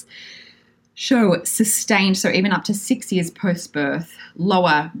mothers show sustained, so even up to 6 years post-birth,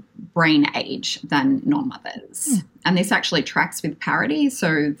 lower brain age than non-mothers. And this actually tracks with parity.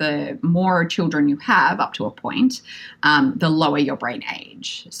 So the more children you have up to a point, the lower your brain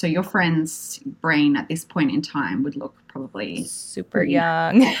age. So your friend's brain at this point in time would look probably super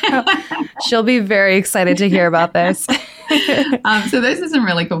young. She'll be very excited to hear about this. So those are some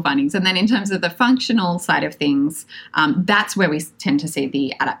really cool findings. And then in terms of the functional side of things, that's where we tend to see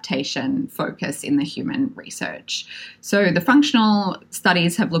the adaptation focus in the human research. So the functional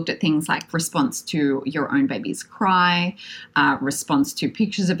studies have looked at things like response to your own baby's cry, response to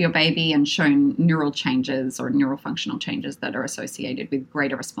pictures of your baby, and shown neural changes or neural functional changes that are associated with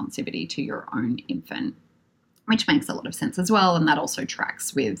greater responsivity to your own infant, which makes a lot of sense as well. And that also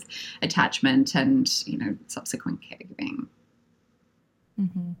tracks with attachment and, subsequent caregiving.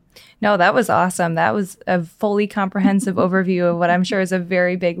 Mm-hmm. No, that was awesome. That was a fully comprehensive overview of what I'm sure is a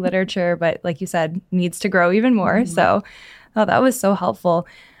very big literature, but like you said, needs to grow even more. Mm-hmm. So that was so helpful.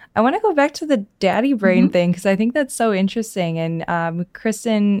 I want to go back to the daddy brain thing because I think that's so interesting. And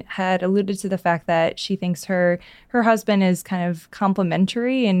Kristen had alluded to the fact that she thinks her husband is kind of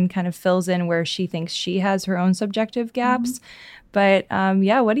complementary and kind of fills in where she thinks she has her own subjective gaps. But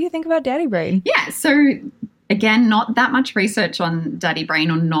what do you think about daddy brain? Yeah, so again, not that much research on daddy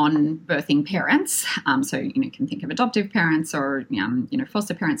brain or non-birthing parents. So you can think of adoptive parents or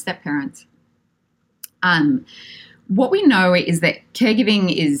foster parents, step parents. What we know is that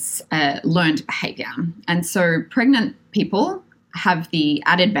caregiving is learned behavior. And so pregnant people have the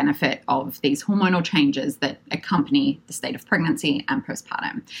added benefit of these hormonal changes that accompany the state of pregnancy and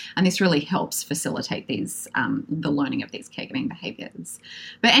postpartum. And this really helps facilitate these the learning of these caregiving behaviors.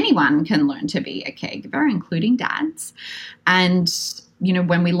 But anyone can learn to be a caregiver, including dads. And,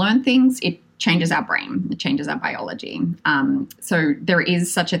 when we learn things, it changes our brain, it changes our biology. So there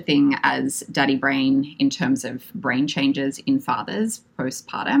is such a thing as daddy brain in terms of brain changes in fathers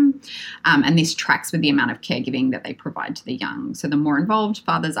postpartum. And this tracks with the amount of caregiving that they provide to the young. So the more involved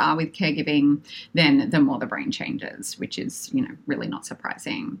fathers are with caregiving, then the more the brain changes, which is, really not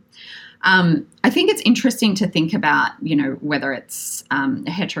surprising. I think it's interesting to think about, whether it's a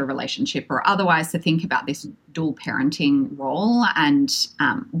hetero relationship or otherwise, to think about this dual parenting role and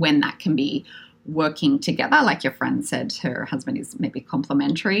when that can be working together. Like your friend said, her husband is maybe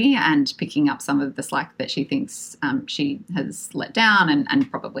complementary and picking up some of the slack that she thinks she has let down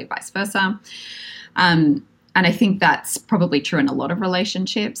and probably vice versa. And I think that's probably true in a lot of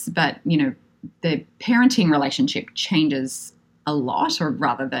relationships, but, the parenting relationship changes a lot, or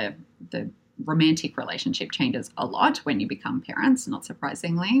rather the romantic relationship changes a lot when you become parents, not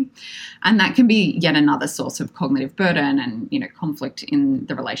surprisingly. And that can be yet another source of cognitive burden and, conflict in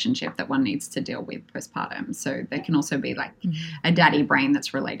the relationship that one needs to deal with postpartum. So there can also be like a daddy brain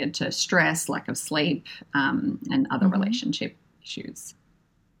that's related to stress, lack of sleep, and other relationship issues.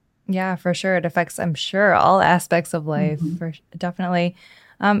 Yeah, for sure. It affects, I'm sure, all aspects of life, definitely.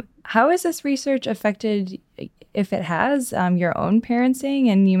 How has this research affected, if it has, your own parenting?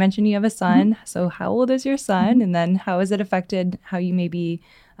 And you mentioned you have a son. So how old is your son? And then how has it affected how you maybe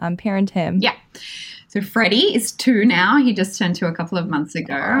parent him? Yeah. So Freddie is 2 now. He just turned 2 a couple of months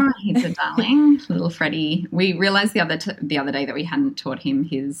ago. He's a darling, little Freddie. We realized the other day that we hadn't taught him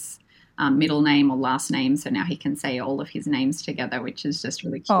his middle name or last name, so now he can say all of his names together, which is just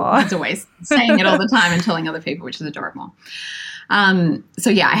really cute. He's always saying it all the time and telling other people, which is adorable. I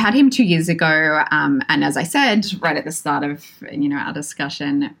had him 2 years ago, and as I said right at the start of our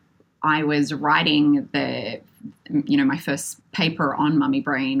discussion, I was writing my first paper on mummy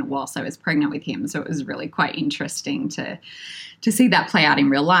brain whilst I was pregnant with him, so it was really quite interesting to see that play out in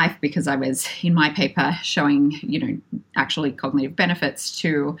real life, because I was in my paper showing actually cognitive benefits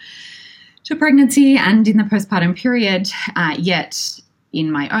to pregnancy and in the postpartum period. Yet in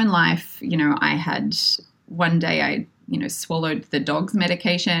my own life, I had one day I swallowed the dog's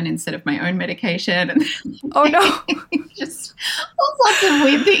medication instead of my own medication. And oh, no. Just all sorts of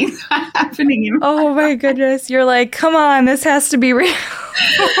weird things are happening. Oh, my goodness. You're like, come on, this has to be real.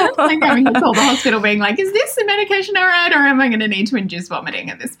 Like having to call the hospital being like, is this the medication all right, or am I going to need to induce vomiting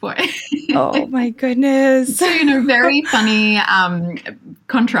at this point? Oh, my goodness. So, very funny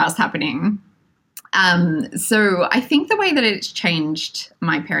contrast happening. So I think the way that it's changed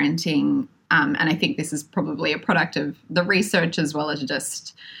my parenting, and I think this is probably a product of the research as well as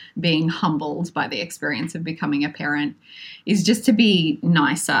just being humbled by the experience of becoming a parent, is just to be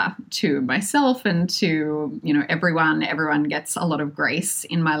nicer to myself and to, everyone. Everyone gets a lot of grace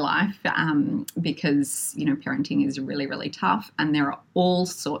in my life because, parenting is really, really tough, and there are all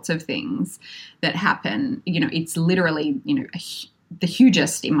sorts of things that happen. It's literally, the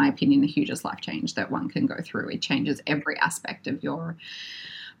hugest, in my opinion, the hugest life change that one can go through. It changes every aspect of your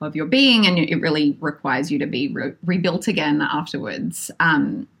being, and it really requires you to be rebuilt again afterwards.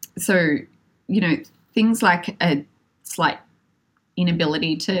 Things like a slight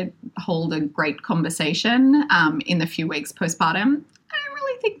inability to hold a great conversation in the few weeks postpartum, I don't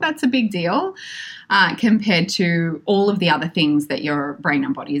really think that's a big deal compared to all of the other things that your brain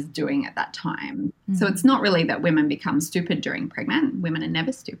and body is doing at that time. So it's not really that women become stupid during pregnant. Women are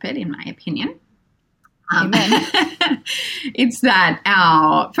never stupid, in my opinion. It's that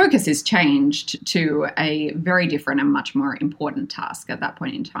our focus is changed to a very different and much more important task at that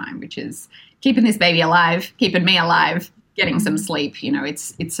point in time, which is keeping this baby alive, keeping me alive, getting some sleep. You know,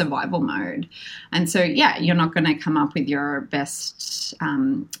 it's survival mode. And so, yeah, you're not going to come up with your best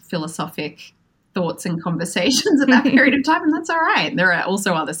philosophic thoughts and conversations at that period of time, and that's all right. There are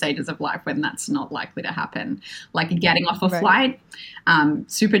also other stages of life when that's not likely to happen, like getting off a flight,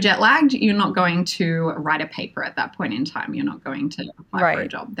 super jet lagged. You're not going to write a paper at that point in time. You're not going to apply for a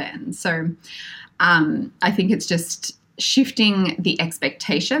job then. So I think it's just shifting the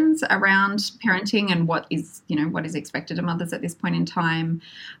expectations around parenting and what is expected of mothers at this point in time,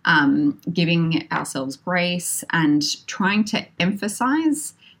 giving ourselves grace and trying to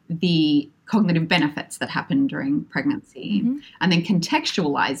emphasize the cognitive benefits that happen during pregnancy, and then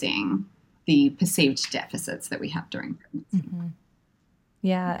contextualizing the perceived deficits that we have during pregnancy.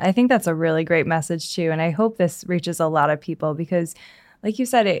 Yeah, I think that's a really great message too. And I hope this reaches a lot of people because, like you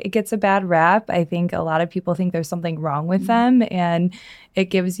said, it gets a bad rap. I think a lot of people think there's something wrong with them, and it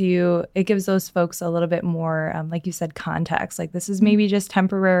gives those folks a little bit more, like you said, context. Like this is maybe just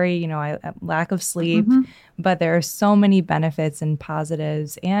temporary, lack of sleep, but there are so many benefits and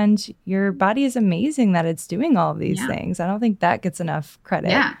positives, and your body is amazing that it's doing all of these things. I don't think that gets enough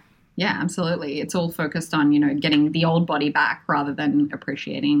credit. Yeah, absolutely. It's all focused on, getting the old body back rather than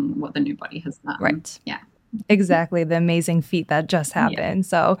appreciating what the new body has done. Right. Yeah. Exactly. The amazing feat that just happened. Yeah.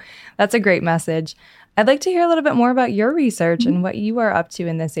 So that's a great message. I'd like to hear a little bit more about your research and what you are up to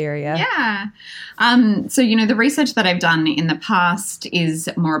in this area. Yeah. So, the research that I've done in the past is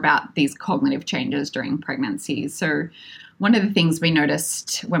more about these cognitive changes during pregnancy. So one of the things we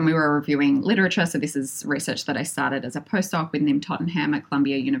noticed when we were reviewing literature, so this is research that I started as a postdoc with Nim Tottenham at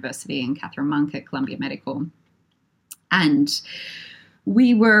Columbia University and Catherine Monk at Columbia Medical. And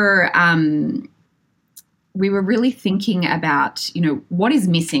we were really thinking about, what is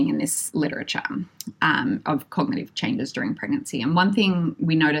missing in this literature of cognitive changes during pregnancy. And one thing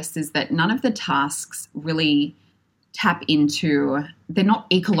we noticed is that none of the tasks really tap into, they're not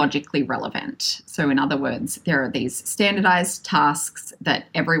ecologically relevant. So in other words, there are these standardized tasks that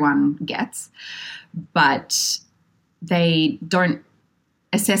everyone gets, but they don't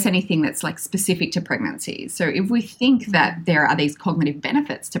assess anything that's like specific to pregnancy. So if we think that there are these cognitive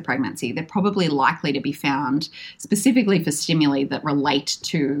benefits to pregnancy, they're probably likely to be found specifically for stimuli that relate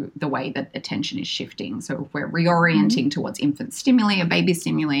to the way that attention is shifting. So if we're reorienting towards infant stimuli or baby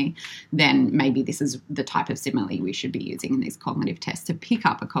stimuli, then maybe this is the type of stimuli we should be using in these cognitive tests to pick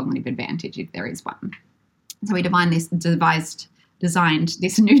up a cognitive advantage if there is one. So we designed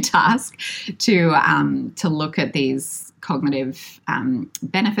this new task to look at these cognitive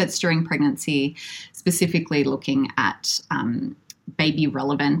benefits during pregnancy, specifically looking at baby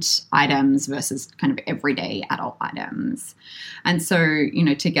relevant items versus kind of everyday adult items. And so,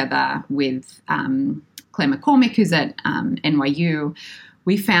 together with Claire McCormick, who's at NYU,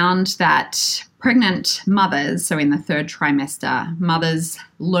 we found that pregnant mothers, so in the third trimester, mothers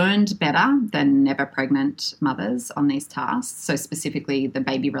learned better than never pregnant mothers on these tasks, so specifically the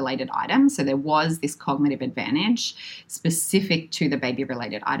baby-related items. So there was this cognitive advantage specific to the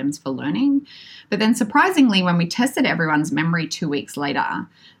baby-related items for learning. But then surprisingly, when we tested everyone's memory 2 weeks later,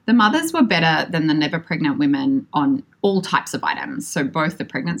 the mothers were better than the never pregnant women on all types of items, so both the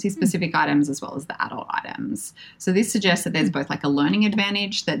pregnancy-specific items as well as the adult items. So this suggests that there's both like a learning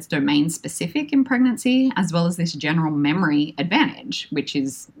advantage that's domain-specific in pregnancy, as well as this general memory advantage, which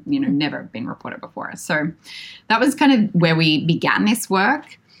is, never been reported before. So that was kind of where we began this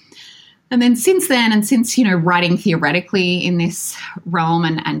work. And then since then, and since, writing theoretically in this realm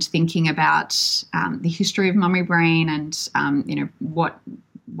and thinking about the history of mummy brain and,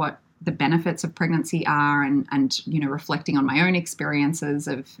 what the benefits of pregnancy are and reflecting on my own experiences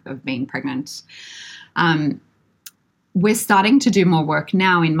of being pregnant, we're starting to do more work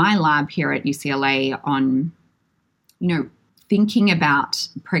now in my lab here at UCLA on, thinking about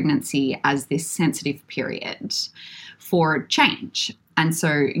pregnancy as this sensitive period for change. And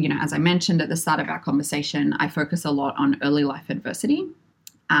so, as I mentioned at the start of our conversation, I focus a lot on early life adversity.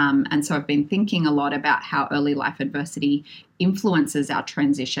 And so I've been thinking a lot about how early life adversity influences our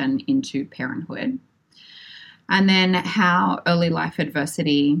transition into parenthood. And then how early life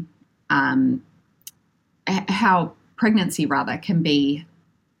adversity, how pregnancy rather can be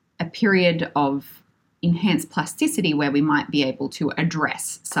a period of enhanced plasticity where we might be able to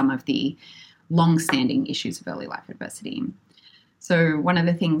address some of the long-standing issues of early life adversity. So one of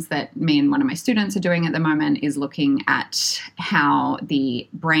the things that me and one of my students are doing at the moment is looking at how the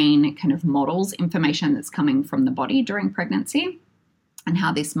brain kind of models information that's coming from the body during pregnancy and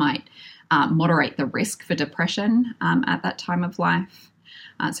how this might moderate the risk for depression at that time of life.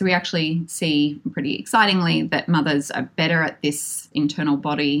 So we actually see, pretty excitingly, that mothers are better at this internal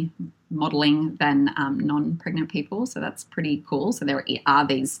body modeling than non-pregnant people. So that's pretty cool. So there are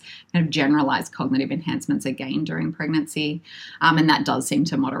these kind of generalized cognitive enhancements again during pregnancy, and that does seem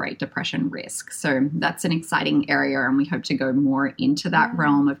to moderate depression risk. So that's an exciting area, and we hope to go more into that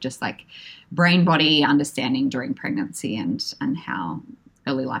realm of just like brain-body understanding during pregnancy and how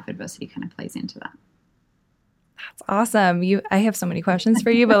early life adversity kind of plays into that. That's awesome. I have so many questions for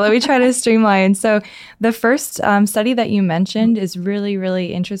you, but let me try to streamline. So the first study that you mentioned is really,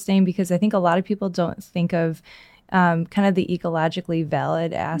 really interesting because I think a lot of people don't think of kind of the ecologically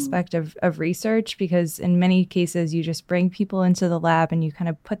valid aspect of research, because in many cases you just bring people into the lab and you kind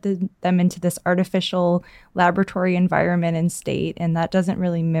of put them into this artificial laboratory environment and state, and that doesn't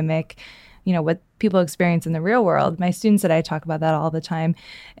really mimic what people experience in the real world. My students and I talk about that all the time.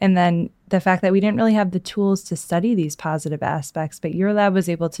 And then the fact that we didn't really have the tools to study these positive aspects, but your lab was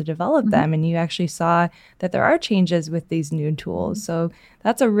able to develop them, and you actually saw that there are changes with these new tools. So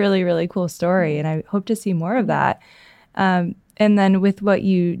that's a really, really cool story, and I hope to see more of that. And then with what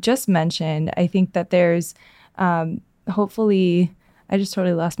you just mentioned, I think that there's hopefully... I just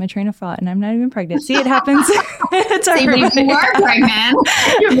totally lost my train of thought, and I'm not even pregnant. See, it happens. It's See, if you were pregnant,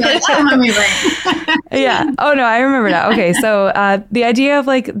 you'd be like, oh, mommy brain. Yeah. Oh, no, I remember now. Okay, so the idea of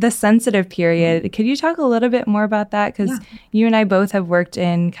like the sensitive period, could you talk a little bit more about that? Because you and I both have worked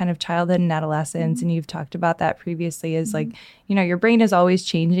in kind of childhood and adolescence, and you've talked about that previously as like, your brain is always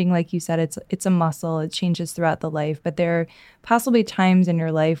changing. Like you said, it's a muscle. It changes throughout the life, but there are possibly times in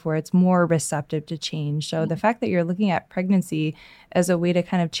your life where it's more receptive to change. So the fact that you're looking at pregnancy as a way to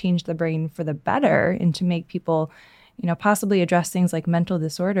kind of change the brain for the better and to make people, possibly address things like mental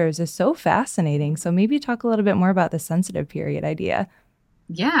disorders is so fascinating. So maybe talk a little bit more about the sensitive period idea.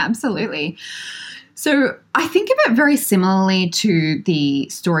 Yeah, absolutely. So I think of it very similarly to the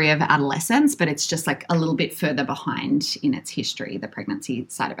story of adolescence, but it's just like a little bit further behind in its history, the pregnancy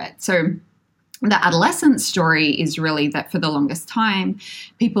side of it. So the adolescence story is really that for the longest time,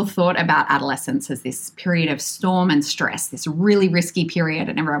 people thought about adolescence as this period of storm and stress, this really risky period.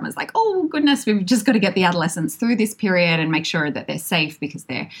 And everyone was like, oh, goodness, we've just got to get the adolescents through this period and make sure that they're safe because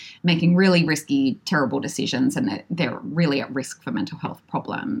they're making really risky, terrible decisions and they're really at risk for mental health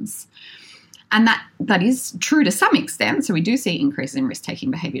problems. And that is true to some extent. So we do see increases in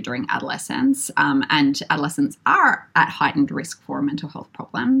risk-taking behavior during adolescence, and adolescents are at heightened risk for mental health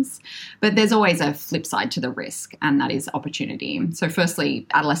problems. But there's always a flip side to the risk, and that is opportunity. So firstly,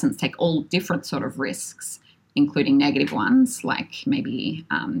 adolescents take all different sort of risks, including negative ones, like maybe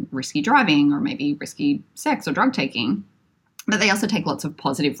risky driving or maybe risky sex or drug taking. But they also take lots of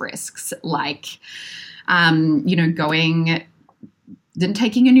positive risks, like,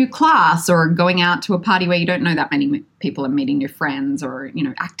 taking a new class or going out to a party where you don't know that many people and meeting new friends, or,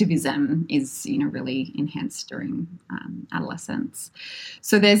 activism is, really enhanced during adolescence.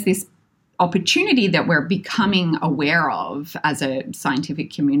 So there's this opportunity that we're becoming aware of as a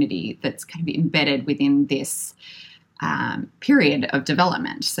scientific community that's kind of embedded within this period of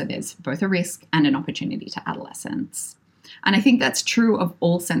development. So there's both a risk and an opportunity to adolescence. And I think that's true of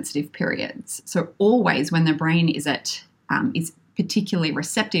all sensitive periods. So always when the brain is particularly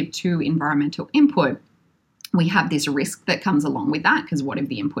receptive to environmental input, we have this risk that comes along with that, because what if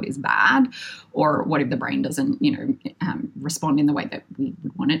the input is bad, or what if the brain doesn't, respond in the way that we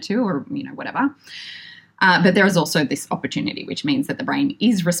would want it to, or, whatever. But there is also this opportunity, which means that the brain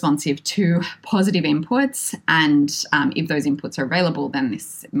is responsive to positive inputs. And if those inputs are available, then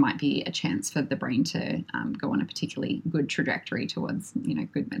this might be a chance for the brain to go on a particularly good trajectory towards,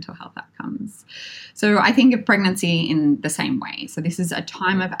 good mental health outcomes. So I think of pregnancy in the same way. So this is a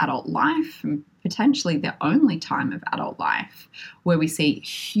time of adult life, and potentially the only time of adult life where we see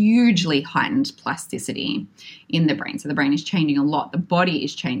hugely heightened plasticity in the brain. So the brain is changing a lot. The body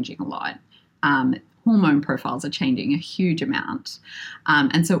is changing a lot. Hormone profiles are changing a huge amount.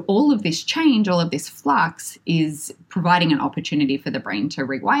 And so all of this change, all of this flux is providing an opportunity for the brain to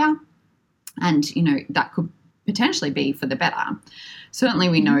rewire. And, that could potentially be for the better. Certainly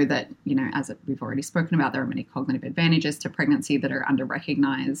we know that, as we've already spoken about, there are many cognitive advantages to pregnancy that are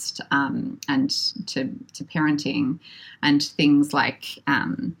under-recognized, and to parenting, and things like,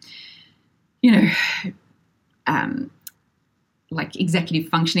 like executive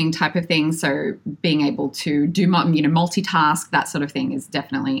functioning type of thing. So being able to do, multitask, that sort of thing is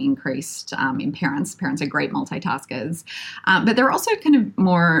definitely increased in parents. Parents are great multitaskers. But there are also kind of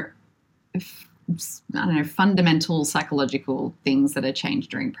more, fundamental psychological things that are changed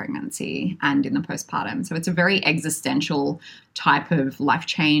during pregnancy and in the postpartum. So it's a very existential type of life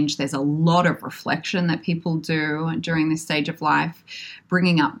change. There's a lot of reflection that people do during this stage of life,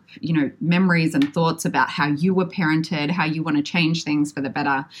 bringing up, memories and thoughts about how you were parented, how you want to change things for the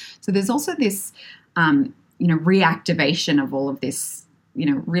better. So there's also this, reactivation of all of this,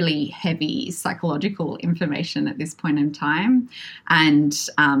 really heavy psychological information at this point in time. And,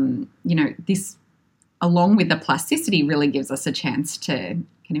 this, along with the plasticity, really gives us a chance to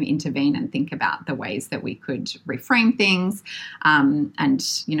kind of intervene and think about the ways that we could reframe things. And,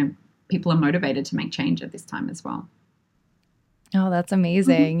 people are motivated to make change at this time as well. Oh, that's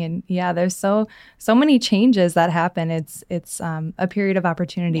amazing. And yeah, there's so many changes that happen. It's a period of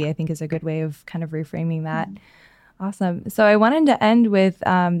opportunity, I think, is a good way of kind of reframing that. Awesome. So I wanted to end with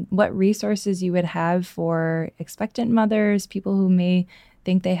what resources you would have for expectant mothers, people who may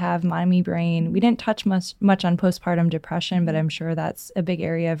think they have mommy brain. We didn't touch much on postpartum depression, but I'm sure that's a big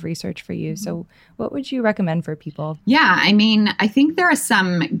area of research for you. So what would you recommend for people? Yeah, I think there are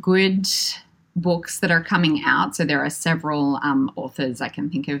some good books that are coming out. So there are several authors. I can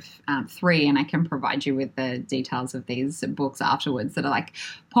think of 3, and I can provide you with the details of these books afterwards, that are like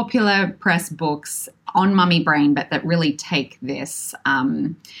popular press books on mummy brain, but that really take this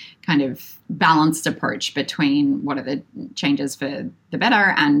kind of balanced approach between what are the changes for the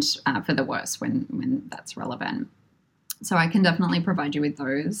better and for the worse when that's relevant. So I can definitely provide you with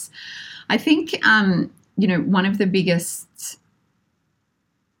those. I think, one of the biggest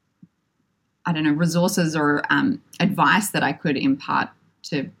resources or advice that I could impart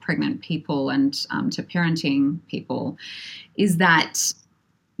to pregnant people and to parenting people is that,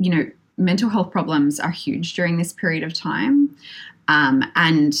 mental health problems are huge during this period of time.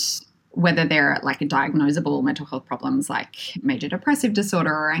 And whether they're like diagnosable mental health problems like major depressive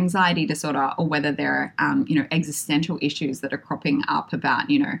disorder or anxiety disorder, or whether they're, existential issues that are cropping up about,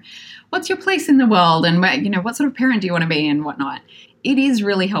 what's your place in the world and what sort of parent do you want to be and whatnot. It is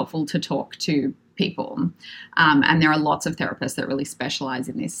really helpful to talk to people. And there are lots of therapists that really specialize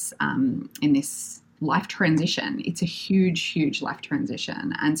in this life transition. It's a huge, huge life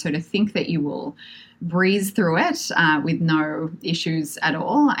transition. And so to think that you will breeze through it with no issues at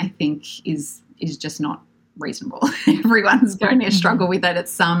all, I think is just not reasonable. Everyone's going to struggle with it at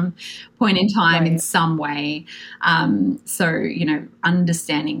some point in time, in some way. So,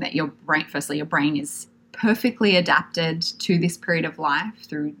 understanding that your brain is perfectly adapted to this period of life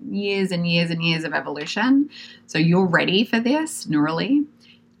through years and years and years of evolution. So you're ready for this neurally.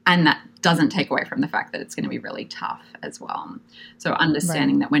 And that doesn't take away from the fact that it's going to be really tough as well. So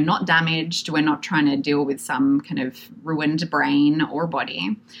understanding that we're not damaged, we're not trying to deal with some kind of ruined brain or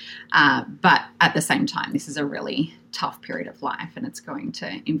body. But at the same time, this is a really tough period of life, and it's going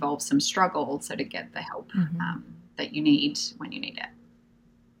to involve some struggle. So to get the help that you need when you need it.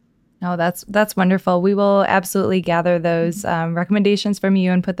 Oh, that's wonderful. We will absolutely gather those recommendations from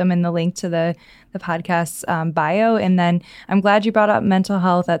you and put them in the link to the podcast's bio. And then I'm glad you brought up mental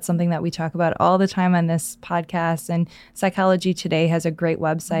health. That's something that we talk about all the time on this podcast. And Psychology Today has a great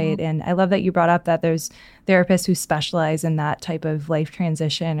website. And I love that you brought up that there's therapists who specialize in that type of life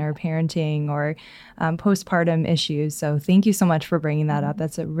transition or parenting or postpartum issues. So thank you so much for bringing that up.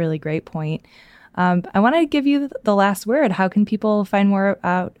 That's a really great point. I want to give you the last word. How can people find more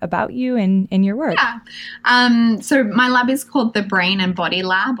out about you and your work? Yeah. So my lab is called the Brain and Body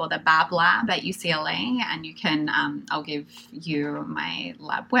Lab, or the BAB Lab at UCLA. And you can, I'll give you my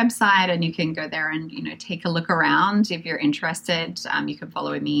lab website, and you can go there and, take a look around if you're interested. You can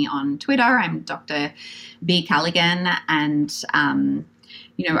follow me on Twitter. I'm Dr. B. Callaghan. And,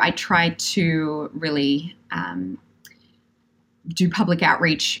 I try to really do public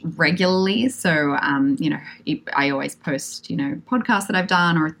outreach regularly. So, I always post, podcasts that I've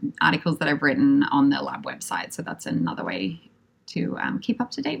done or articles that I've written on the lab website. So that's another way to keep up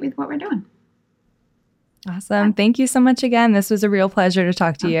to date with what we're doing. Awesome. Thank you so much again. This was a real pleasure to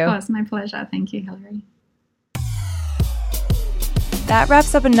talk to you. Of course, my pleasure. Thank you, Hillary. That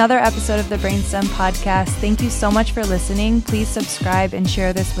wraps up another episode of the Brainstem podcast. Thank you so much for listening. Please subscribe and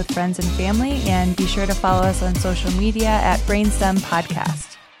share this with friends and family, and be sure to follow us on social media at Brainstem Podcast.